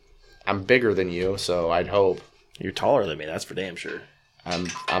 I'm bigger than you, so I'd hope. You're taller than me, that's for damn sure. I'm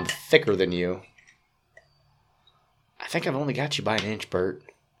thicker than you. I think I've only got you by an inch, Bert.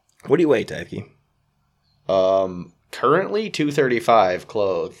 What do you weigh, Tyfkey? Currently 235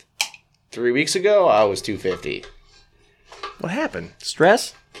 clothed. 3 weeks ago, I was 250. What happened?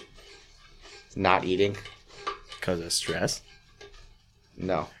 Stress? Not eating. Because of stress?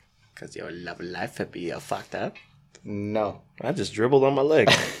 No. Because your love life would be fucked up? No. I just dribbled on my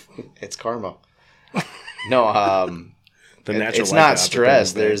leg. It's karma. No, it's not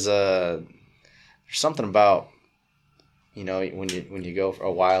stress. There's something about, you know, when you go for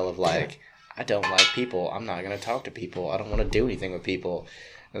a while of like, I don't like people. I'm not going to talk to people. I don't want to do anything with people.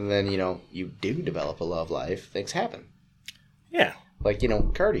 And then, you know, you do develop a love life. Things happen. Yeah. Like, you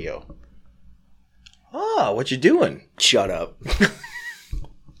know, cardio. Oh, what you doing? Shut up.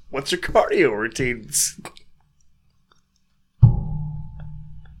 What's your cardio routines?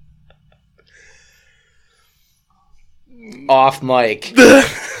 Off mic.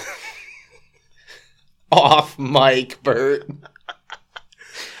 Off mic, Bert.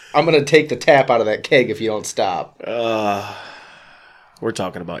 I'm going to take the tap out of that keg if you don't stop. We're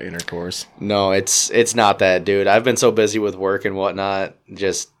talking about intercourse. No, it's not that, dude. I've been so busy with work and whatnot.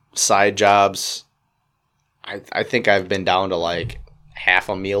 Just side jobs. I think I've been down to like half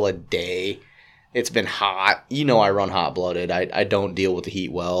a meal a day. It's been hot. You know I run hot-blooded. I don't deal with the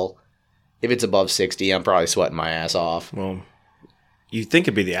heat well. If it's above 60, I'm probably sweating my ass off. Well, you think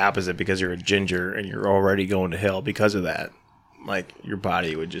it'd be the opposite because you're a ginger and you're already going to hell because of that. Like, your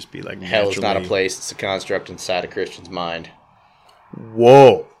body would just be like hell is not a place. It's a construct inside a Christian's mind.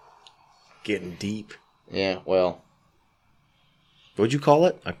 Whoa. Getting deep. Yeah, well. What'd you call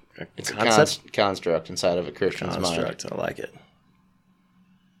it? It's a construct inside of a Christian's mind. I like it.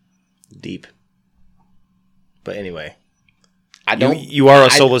 Deep. But anyway. You are a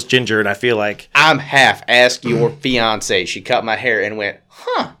soulless ginger, and I feel like... I'm half. Ask your fiance. She cut my hair and went,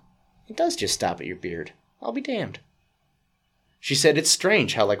 huh, it does just stop at your beard. I'll be damned. She said it's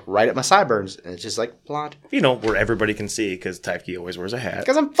strange how, like, right at my sideburns, and it's just, like, blonde. You know, where everybody can see, because Tyfkey always wears a hat.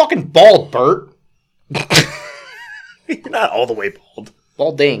 Because I'm fucking bald, Bert. You're not all the way bald.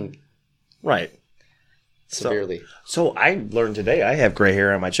 Balding. Right. severely. So I learned today I have gray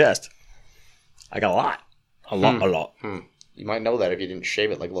hair on my chest. I got a lot. A lot. You might know that if you didn't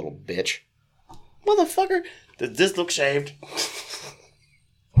shave it like a little bitch. Motherfucker. Does this look shaved?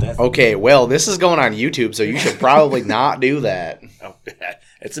 Okay, well, this is going on YouTube, so you should probably not do that. Oh,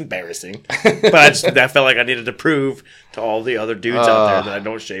 it's embarrassing. But I felt like I needed to prove to all the other dudes out there that I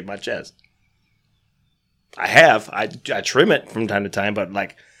don't shave my chest. I have. I trim it from time to time, but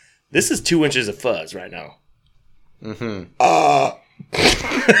like, this is 2 inches of fuzz right now.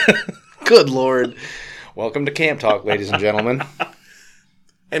 Good Lord. Welcome to Camp Talk, ladies and gentlemen.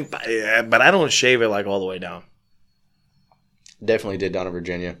 But I don't shave it like all the way down. Definitely did down in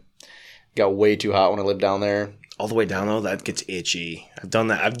Virginia. Got way too hot when I lived down there. All the way down though, that gets itchy. I've done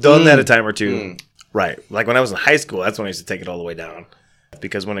that a time or two. Right. Like when I was in high school, that's when I used to take it all the way down.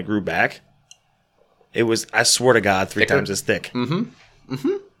 Because when it grew back, it was, I swear to God, 3 times as thick.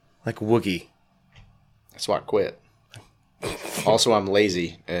 Like Wookie. That's why I quit. Also, I'm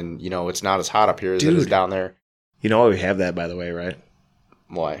lazy, and it's not as hot up here as it is down there. You know why we have that, by the way, right?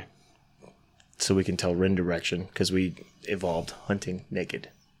 Why? So we can tell wind direction, because we evolved hunting naked.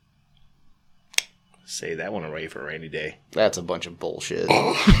 Say that one away for a rainy day. That's a bunch of bullshit.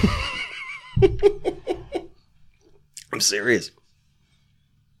 I'm serious.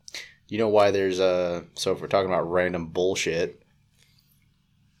 You know why there's so if we're talking about random bullshit,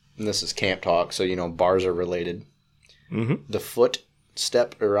 and this is camp talk, so bars are related. The foot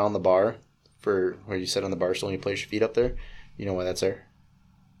step around the bar for where you sit on the bar stool and you place your feet up there. You know why that's there?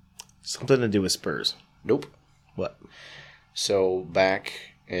 Something to do with spurs. Nope. What? So back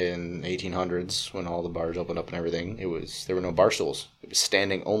in 1800s, when all the bars opened up and everything, there were no bar stools. It was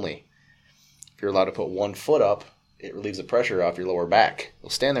standing only. If you're allowed to put 1 foot up, it relieves the pressure off your lower back. You'll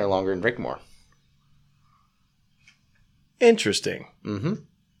stand there longer and drink more. Interesting.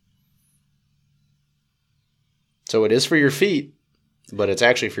 So it is for your feet, but it's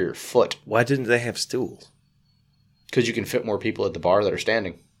actually for your foot. Why didn't they have stools? Because you can fit more people at the bar that are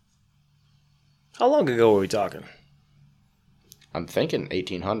standing. How long ago were we talking? I'm thinking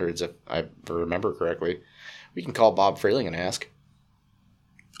 1800s, if I remember correctly. We can call Bob Freeling and ask.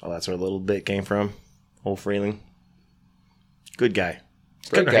 Oh, that's where a little bit came from. Old Freeling. Good guy.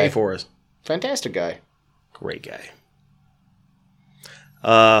 Good guy for us. Fantastic guy. Great guy.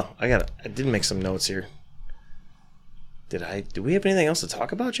 I did make some notes here. Do we have anything else to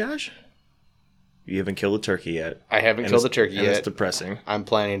talk about, Josh? You haven't killed a turkey yet. I haven't killed a turkey yet. It's depressing. I'm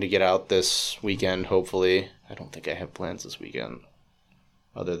planning to get out this weekend, hopefully. I don't think I have plans this weekend.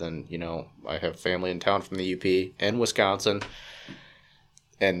 Other than, I have family in town from the UP and Wisconsin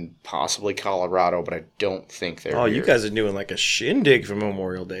and possibly Colorado, but I don't think they're here. You guys are doing like a shindig for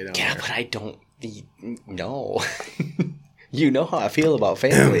Memorial Day down there. Yeah, but I don't know. You know how I feel about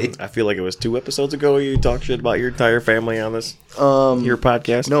family. I feel like it was 2 episodes ago you talked shit about your entire family on this your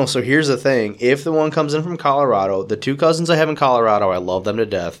podcast. No, so here's the thing. If the one comes in from Colorado, the 2 cousins I have in Colorado, I love them to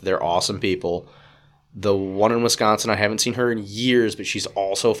death. They're awesome people. The one in Wisconsin, I haven't seen her in years, but she's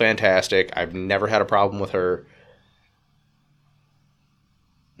also fantastic. I've never had a problem with her.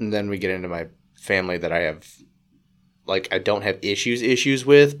 And then we get into my family that I have, I don't have issues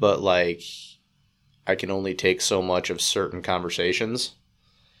with, but, I can only take so much of certain conversations.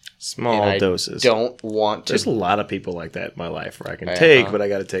 Small doses. Don't want to. There's a lot of people like that in my life where I can take, but I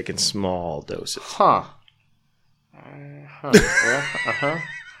got to take in small doses. Yeah,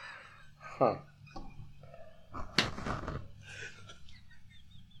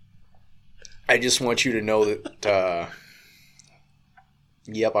 I just want you to know that,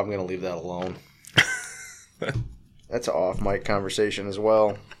 yep, I'm going to leave that alone. That's an off-mic conversation as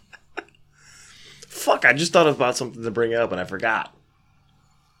well. Fuck, I just thought about something to bring up and I forgot.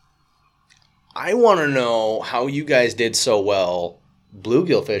 I want to know how you guys did so well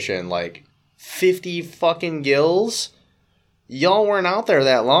bluegill fishing, 50 fucking gills. Y'all weren't out there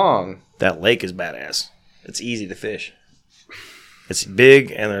that long. That lake is badass. It's easy to fish. It's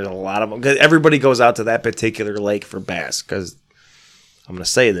big and there's a lot of them. 'Cause everybody goes out to that particular lake for bass because I'm going to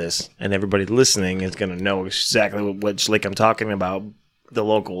say this and everybody listening is going to know exactly which lake I'm talking about, the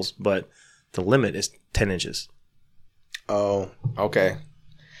locals, but the limit is 10 inches. Oh, okay.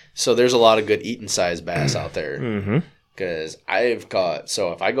 So there's a lot of good eating size bass out there. Because I've caught,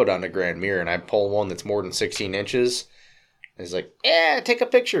 so if I go down to Grand Mirror and I pull one that's more than 16 inches, it's take a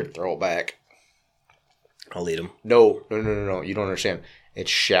picture, throw it back. I'll eat them. No. You don't understand.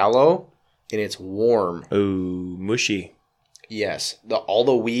 It's shallow and it's warm. Ooh, mushy. Yes. All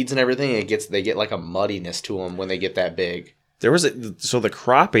the weeds and everything, they get like a muddiness to them when they get that big. There was so the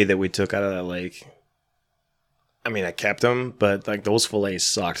crappie that we took out of that lake, I mean, I kept them, but those fillets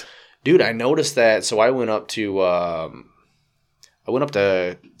sucked. Dude, I noticed that. So I went up to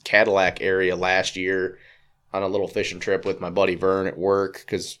Cadillac area last year on a little fishing trip with my buddy Vern at work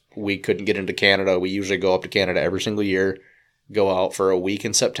because we couldn't get into Canada. We usually go up to Canada every single year, go out for a week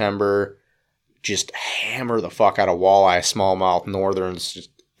in September, just hammer the fuck out of walleye, smallmouth, northerns.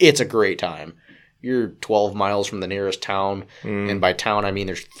 It's a great time. You're 12 miles from the nearest town, and by town I mean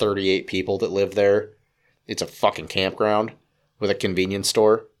there's 38 people that live there. It's a fucking campground with a convenience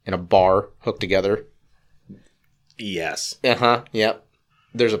store and a bar hooked together. Yes. Uh-huh, yep.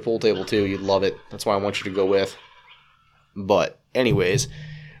 There's a pool table too. You'd love it. That's why I want you to go with. But anyways,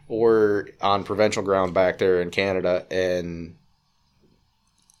 we're on provincial ground back there in Canada, and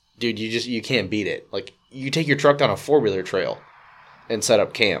dude, you can't beat it. Like, you take your truck down a 4-wheeler trail and set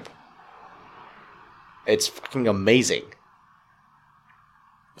up camp. It's fucking amazing.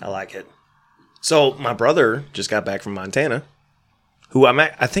 I like it. So my brother just got back from Montana. Who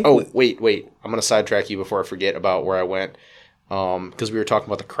I think. Oh, wait. I'm gonna sidetrack you before I forget about where I went. Because we were talking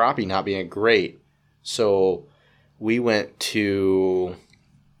about the crappie not being great. So we went to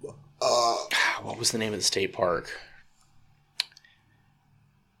what was the name of the state park?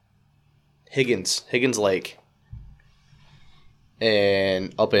 Higgins Lake.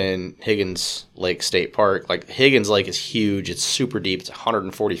 And up in Higgins Lake State Park, like, Higgins Lake is huge. It's super deep. It's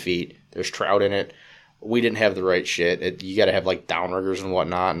 140 feet. There's trout in it. We didn't have the right shit. You got to have, like, downriggers and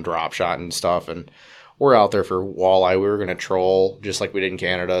whatnot and drop shot and stuff. And we're out there for walleye. We were going to troll just like we did in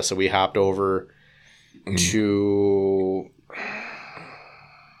Canada. So we hopped over to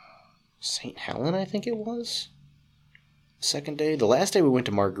St. Helen, I think it was. Second day. The last day we went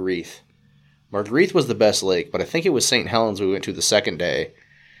to Marguerite. Marguerite was the best lake, but I think it was St. Helens we went to the second day.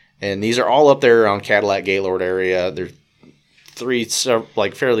 And these are all up there around Cadillac Gaylord area. They're 3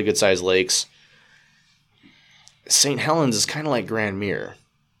 like fairly good sized lakes. St. Helens is kind of like Grand Mere.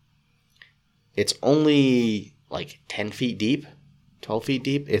 It's only like 10 feet deep, 12 feet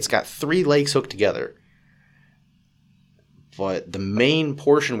deep. It's got 3 lakes hooked together. But the main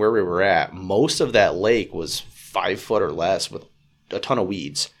portion where we were at, most of that lake was 5 foot or less with a ton of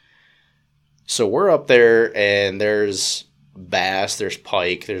weeds. So we're up there, and there's bass, there's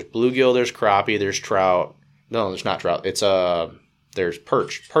pike, there's bluegill, there's crappie, there's trout. No, there's not trout. It's there's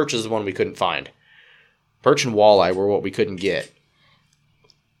perch. Perch is the one we couldn't find. Perch and walleye were what we couldn't get.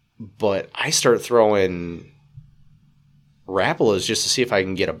 But I start throwing Rapalas just to see if I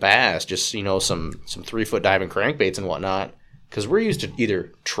can get a bass, just, some 3-foot diving crankbaits and whatnot, because we're used to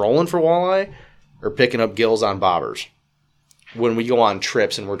either trolling for walleye or picking up gills on bobbers when we go on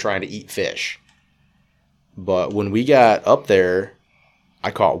trips and we're trying to eat fish. But when we got up there,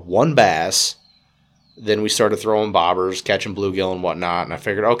 I caught 1 bass. Then we started throwing bobbers, catching bluegill and whatnot. And I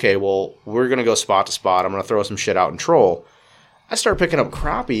figured, okay, well, we're going to go spot to spot. I'm going to throw some shit out and troll. I started picking up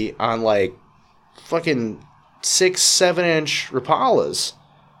crappie on like fucking 6-7 inch Rapalas.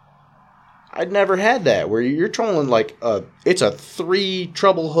 I'd never had that, where you're trolling like it's a 3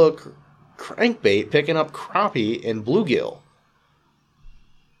 treble hook crankbait picking up crappie and bluegill.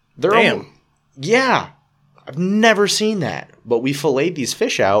 Damn. Yeah. I've never seen that. But we filleted these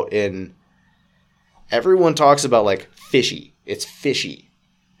fish out, and everyone talks about, like, fishy. It's fishy.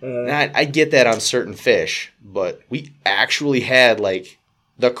 And I get that on certain fish, but we actually had, like,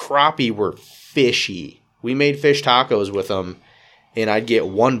 the crappie were fishy. We made fish tacos with them, and I'd get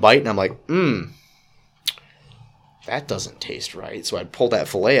 1 bite, and I'm like, that doesn't taste right. So I'd pull that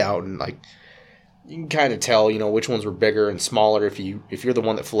fillet out, and, like, you can kind of tell, which ones were bigger and smaller. If you're the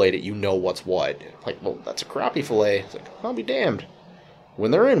one that filleted it, you know what's what. Like, well, that's a crappie fillet. It's like, I'll be damned.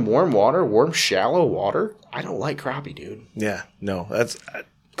 When they're in warm water, warm, shallow water, I don't like crappie, dude. Yeah, no, that's...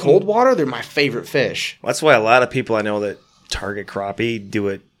 Cold water, they're my favorite fish. That's why a lot of people I know that target crappie do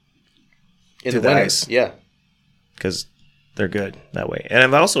it in the winter. Ice. Yeah. Because they're good that way. And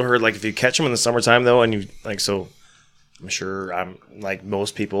I've also heard, like, if you catch them in the summertime, though, and you, like, so I'm sure I'm like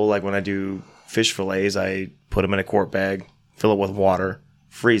most people, like, when I do fish fillets, I put them in a quart bag, fill it with water,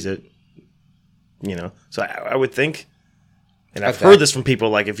 freeze it, So I would think, and I've heard this from people,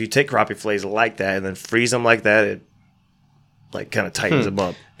 like, if you take crappie fillets like that and then freeze them like that, it, like, kind of tightens them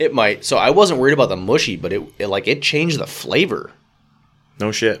up. It might. So I wasn't worried about the mushy, but it changed the flavor.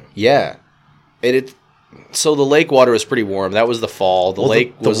 No shit. Yeah. So the lake water was pretty warm. That was the fall. The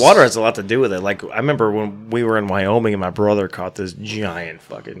water has a lot to do with it. Like, I remember when we were in Wyoming and my brother caught this giant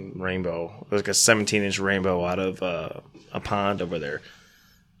fucking rainbow. It was like a 17-inch rainbow out of a pond over there.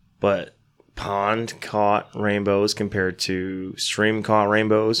 But pond caught rainbows compared to stream caught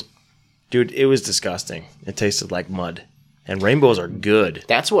rainbows, dude, it was disgusting. It tasted like mud. And rainbows are good.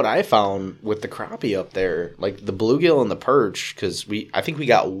 That's what I found with the crappie up there. Like the bluegill and the perch, because I think we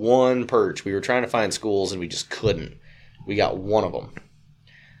got one perch. We were trying to find schools and we just couldn't. We got one of them.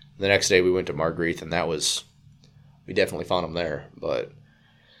 The next day we went to Margreeth, and we definitely found them there. But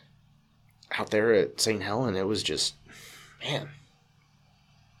out there at St. Helen, it was just, man.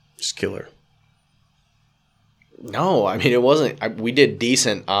 Just killer. No, I mean, it wasn't. We did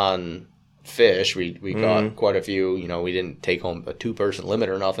decent on fish. We caught quite a few. We didn't take home a 2-person limit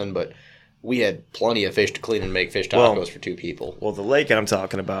or nothing, but we had plenty of fish to clean and make fish tacos for 2 people. Well, the lake I'm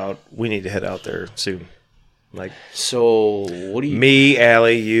talking about, we need to head out there soon. So what do you? Me,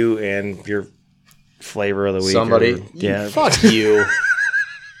 Allie, you, and your flavor of the week. Somebody. Yeah. Fuck you.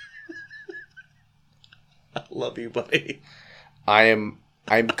 I love you, buddy. I'm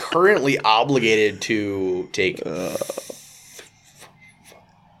currently obligated to take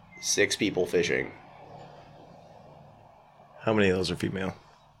 6 people fishing. How many of those are female?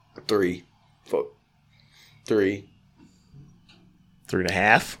 3. 3.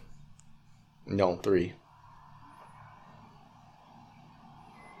 3.5? No, 3.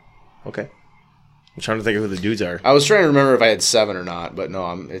 Okay. I'm trying to think of who the dudes are. I was trying to remember if I had 7 or not, but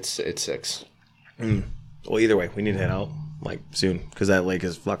no, it's 6. Well, either way, we need to head out soon because that lake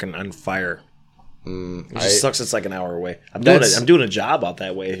is fucking on fire. It just sucks. It's like an hour away. I'm doing a job out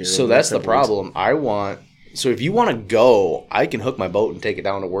that way here. So that's the problem. So if you want to go, I can hook my boat and take it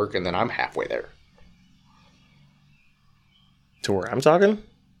down to work, and then I'm halfway there. To where I'm talking?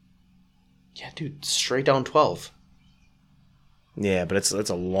 Yeah, dude, straight down 12. Yeah, but it's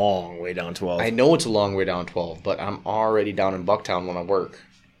a long way down 12. I know it's a long way down 12, but I'm already down in Bucktown when I work.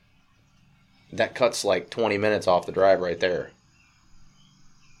 That cuts like 20 minutes off the drive right there.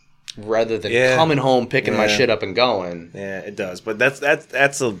 Rather than coming home, picking my shit up and going. Yeah, it does. But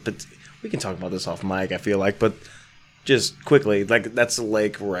but we can talk about this off mic, I feel like. But just quickly, that's a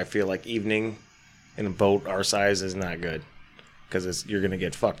lake where I feel like evening in a boat our size is not good. Because you're going to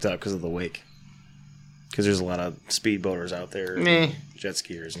get fucked up because of the wake. Because there's a lot of speedboaters out there. Jet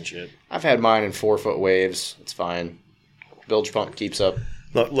skiers and shit. I've had mine in 4-foot waves. It's fine. Bilge pump keeps up.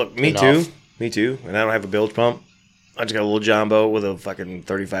 Look, me too. Me too. And I don't have a bilge pump. I just got a little John boat with a fucking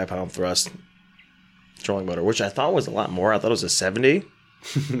 35-pound thrust trolling motor, which I thought was a lot more. I thought it was a 70.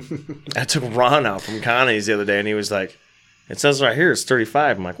 I took Ron out from Connie's the other day, and he was like, it says right here it's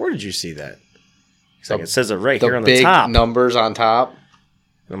 35. I'm like, where did you see that? He's like, it says it right here on the top. The big numbers on top.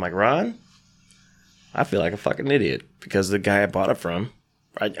 And I'm like, Ron, I feel like a fucking idiot because the guy I bought it from,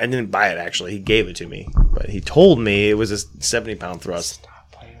 I didn't buy it actually. He gave it to me, but he told me it was a 70-pound thrust.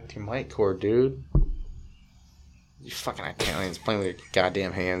 Stop playing with your mic cord, dude. You fucking Italians playing with your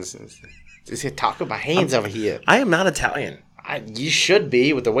goddamn hands. Just talk with my hands over here. I am not Italian. You should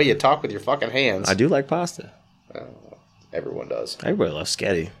be with the way you talk with your fucking hands. I do like pasta. Everyone does. Everybody loves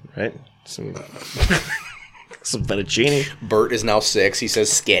sketty, right? Some fettuccine. Bert is now 6. He says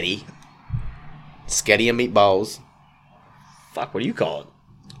sketty. Sketty and meatballs. Fuck, what do you call it?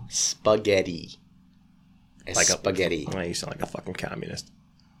 Spaghetti. Spaghetti. Well, you sound like a fucking communist.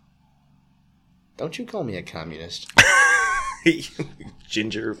 Don't you call me a communist.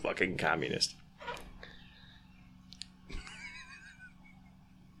 Ginger fucking communist.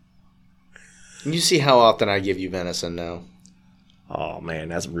 You see how often I give you venison now. Oh, man,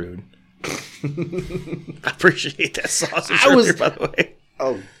 that's rude. I appreciate that sausage earlier, by the way.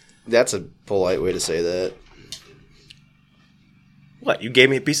 Oh, that's a polite way to say that. What? You gave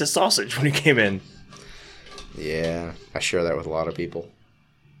me a piece of sausage when you came in. Yeah, I share that with a lot of people.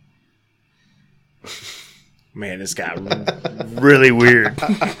 Man, this got really weird.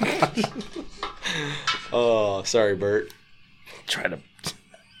 Oh, sorry, Bert. Try to...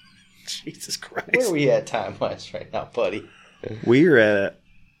 Jesus Christ. Where are we at time-wise right now, buddy? We're at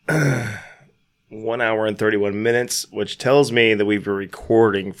 1 hour and 31 minutes, which tells me that we've been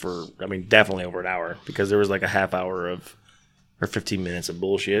recording for, definitely over an hour, because there was like a half hour or 15 minutes of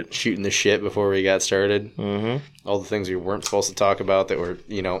bullshit. Shooting the shit before we got started. Mm-hmm. All the things we weren't supposed to talk about that were,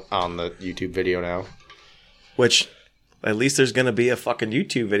 on the YouTube video now. Which, at least there's going to be a fucking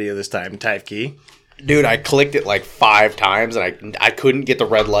YouTube video this time, Type Key. Dude, I clicked it like 5 times, and I couldn't get the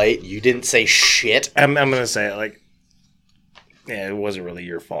red light. You didn't say shit. I'm going to say it, it wasn't really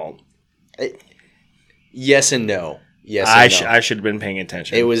your fault. Yes and no. Yes and no. I should have been paying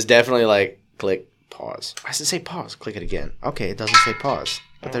attention. It was definitely click, pause. I said say pause. Click it again. Okay, it doesn't say pause.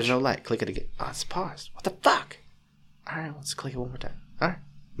 But there's no light. Click it again. Oh, it's paused. What the fuck? All right, let's click it one more time. All right.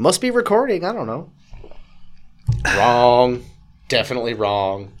 Must be recording. I don't know. Wrong. Definitely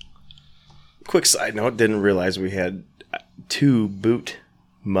wrong. Quick side note, didn't realize we had 2 boot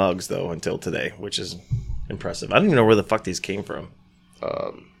mugs, though, until today, which is impressive. I don't even know where the fuck these came from.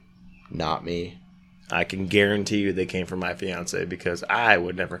 Not me. I can guarantee you they came from my fiance because I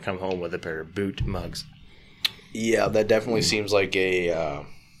would never come home with a pair of boot mugs. Yeah, that definitely seems like a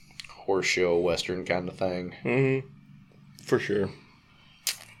horse show western kind of thing. Mm-hmm. For sure.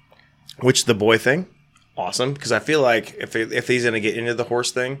 Which the boy thing, awesome. Because I feel like if he's going to get into the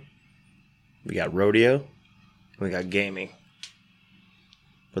horse thing, we got rodeo, and we got gaming.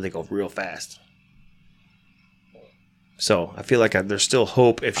 But they go real fast. So I feel like there's still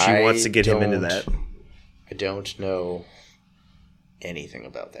hope if she wants to get him into that. I don't know anything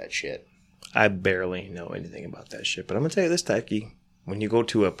about that shit. I barely know anything about that shit. But I'm going to tell you this, Tacky. When you go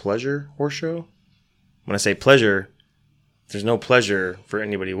to a pleasure horse show, when I say pleasure, there's no pleasure for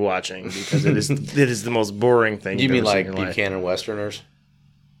anybody watching because it is the most boring thing. You mean like Buchanan Westerners?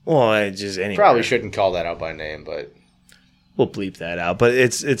 Well, I just anyway. Probably shouldn't call that out by name, but we'll bleep that out. But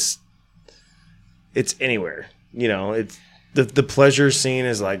it's anywhere. You know, it's the pleasure scene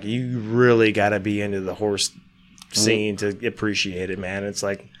is like you really got to be into the horse scene to appreciate it, man. It's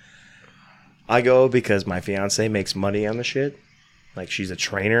like I go because my fiance makes money on the shit. Like she's a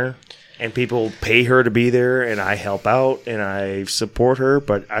trainer. And people pay her to be there, and I help out, and I support her.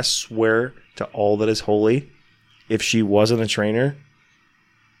 But I swear to all that is holy, if she wasn't a trainer...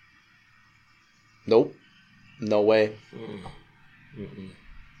 Nope. No way.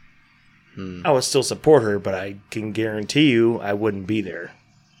 I would still support her, but I can guarantee you I wouldn't be there.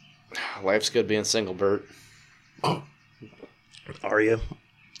 Life's good being single, Bert. Are you?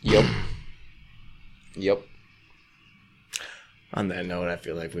 Yep. Yep. On that note, I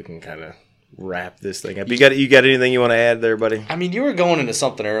feel like we can kind of wrap this thing up. You got anything you want to add there, buddy? I mean, you were going into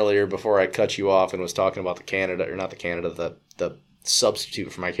something earlier before I cut you off and was talking about the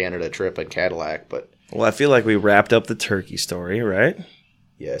substitute for my Canada trip in Cadillac, but... Well, I feel like we wrapped up the turkey story, right?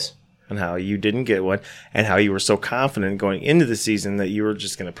 Yes. And how you didn't get one, and how you were so confident going into the season that you were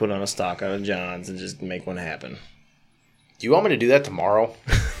just going to put on a stock out of John's and just make one happen. Do you want me to do that tomorrow?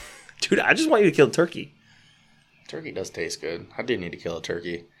 Dude, I just want you to kill turkey. Turkey does taste good. I do need to kill a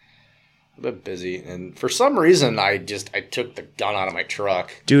turkey. I've been busy, and for some reason, I took the gun out of my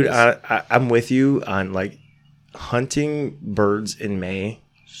truck. Dude, I'm with you on, like, hunting birds in May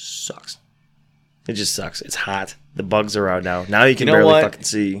sucks. It just sucks. It's hot. The bugs are out now. Now you can barely fucking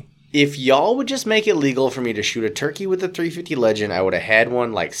see. If y'all would just make it legal for me to shoot a turkey with a 350 Legend, I would have had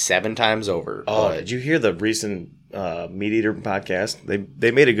one like 7 times over. Oh, did you hear the recent Meat Eater podcast?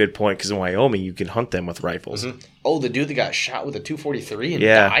 They made a good point because in Wyoming you can hunt them with rifles. Mm-hmm. Oh, the dude that got shot with a 243 and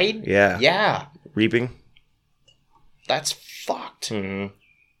died? Yeah. Yeah. Reaping? That's fucked. Mm-hmm.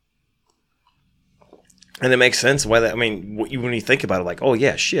 And it makes sense why that. I mean, when you think about it, like, oh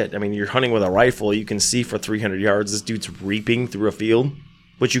yeah, shit. I mean, you're hunting with a rifle. You can see for 300 yards. This dude's reaping through a field,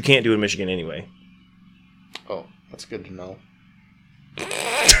 which you can't do in Michigan anyway. Oh, that's good to know.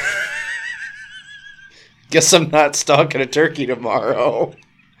 Guess I'm not stalking a turkey tomorrow.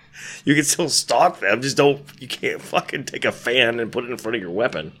 You can still stalk them. Just don't. You can't fucking take a fan and put it in front of your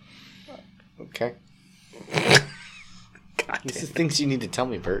weapon. Okay. God These are things you need to tell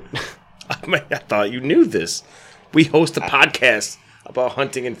me, Bert. I mean, I thought you knew this. We host a podcast about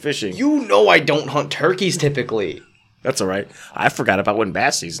hunting and fishing. You know I don't hunt turkeys typically. That's all right. I forgot about when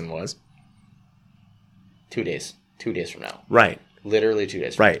bass season was. 2 days. 2 days from now. Right. Literally 2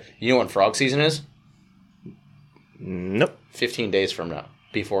 days from right. now. You know when frog season is? Nope. 15 days from now.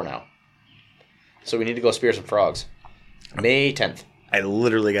 Before now. So we need to go spear some frogs. May 10th. I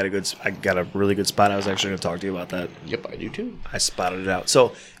literally got a really good spot. I was actually going to talk to you about that. Yep, I do too. I spotted it out.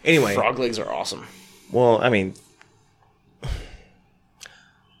 So, anyway. Frog legs are awesome. Well, I mean,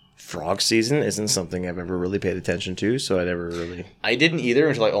 frog season isn't something I've ever really paid attention to, so I never really... I didn't either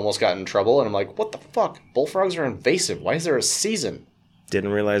until I almost got in trouble, and I'm like, what the fuck? Bullfrogs are invasive. Why is there a season?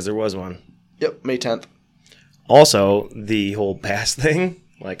 Didn't realize there was one. Yep, May 10th. Also, the whole bass thing,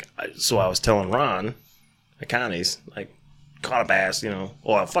 like, so I was telling Ron at Connie's, like, caught a bass, you know.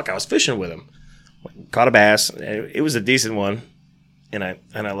 Oh, fuck, I was fishing with him. Caught a bass. It was a decent one, and I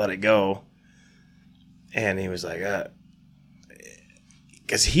let it go. And he was like,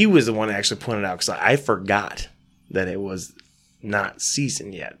 because he was the one that actually pointed out, because I forgot that it was not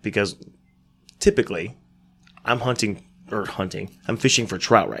season yet. Because typically, I'm fishing for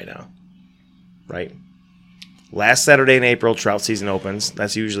trout right now. Right? Last Saturday in April, trout season opens.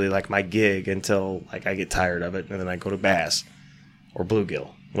 That's usually like my gig until like I get tired of it, and then I go to bass or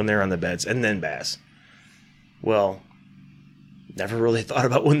bluegill when they're on the beds, and then bass. Well, never really thought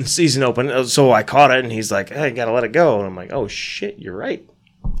about when the season opened, so I caught it, and he's like, "Hey, you gotta let it go," and I'm like, "Oh shit, you're right,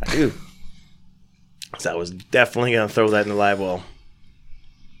 I do." So I was definitely gonna throw that in the live well.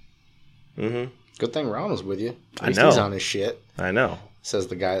 Good thing Ron was with you. At I least know. he's on his shit. I know. Says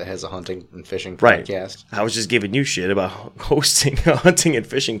the guy that has a hunting and fishing Right. podcast. I was just giving you shit about hosting a hunting and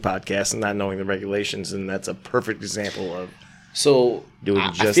fishing podcast and not knowing the regulations, and that's a perfect example of So doing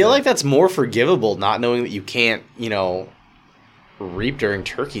I just feel that. like that's more forgivable, not knowing that you can't, reap during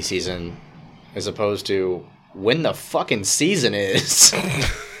turkey season, as opposed to when the fucking season is.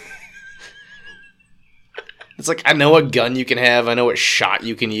 It's like, I know what gun you can have, I know what shot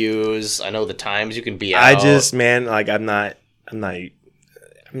you can use, I know the times you can be out. I just, man, like I'm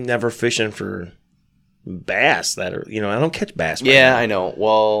never fishing for bass that are, I don't catch bass. Right Yeah, now. I know.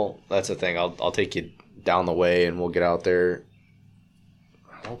 Well, that's the thing. I'll take you down the way and we'll get out there.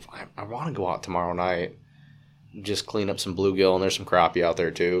 I want to go out tomorrow night. Just clean up some bluegill, and there's some crappie out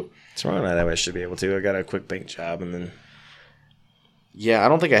there too. Tomorrow night I should be able to. I got a quick paint job, and then Yeah, I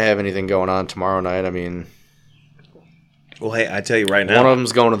don't think I have anything going on tomorrow night. I mean, well, hey, I tell you right now, one of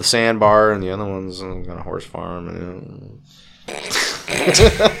them's going to the sandbar, and the other one's going to horse farm. And,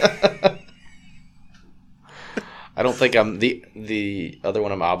 I don't think I'm the other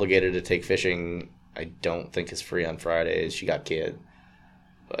one I'm obligated to take fishing. I don't think is free on Fridays. She got kid,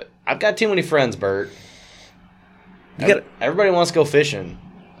 but I've got too many friends, Bert. Everybody wants to go fishing.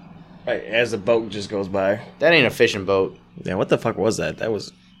 right, as the boat just goes by. That ain't a fishing boat. Yeah, what the fuck was that?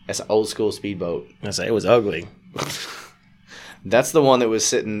 That's an old school speedboat. I say it was ugly. That's the one that was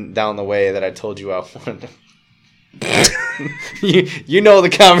sitting down the way that I told you I wanted. you know the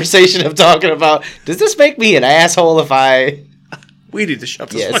conversation I'm talking about. Does this make me an asshole if I... We need to shut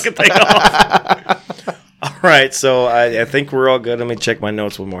this Yes. fucking thing off. All right, so I think we're all good. Let me check my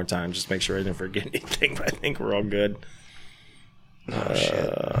notes one more time. Just make sure I didn't forget anything, but I think we're all good. Oh, shit.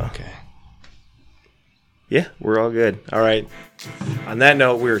 Okay. Yeah, we're all good. All right. On that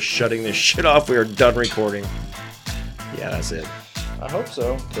note, we are shutting this shit off. We are done recording. Yeah, that's it. I hope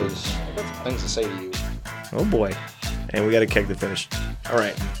so, because I got some things to say to you. Oh, boy. And we got a keg to finish. All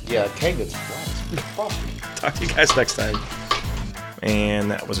right. Yeah, keg that's flat. Fuck. Talk to you guys next time. And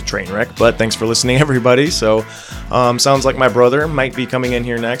that was a train wreck, but thanks for listening, everybody. So, sounds like my brother might be coming in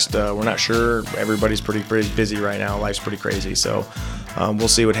here next. We're not sure. Everybody's pretty busy right now. Life's pretty crazy, so we'll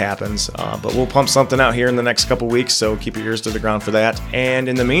see what happens. But we'll pump something out here in the next couple weeks, so keep your ears to the ground for that. And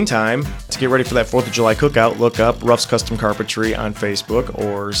in the meantime, to get ready for that 4th of July cookout, look up Ruff's Custom Carpentry on Facebook,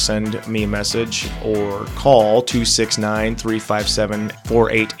 or send me a message, or call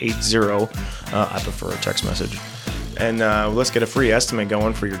 269-357-4880. I prefer a text message. And let's get a free estimate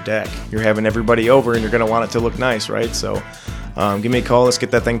going for your deck. You're having everybody over, and you're going to want it to look nice, right? So give me a call. Let's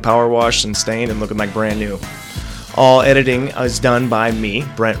get that thing power washed and stained and looking like brand new. All editing is done by me,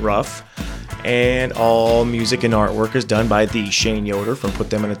 Brent Ruff. And all music and artwork is done by the Shane Yoder from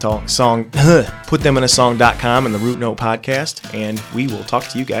PutThemInASong.com and the Root Note podcast. And we will talk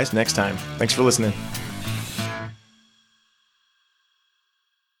to you guys next time. Thanks for listening.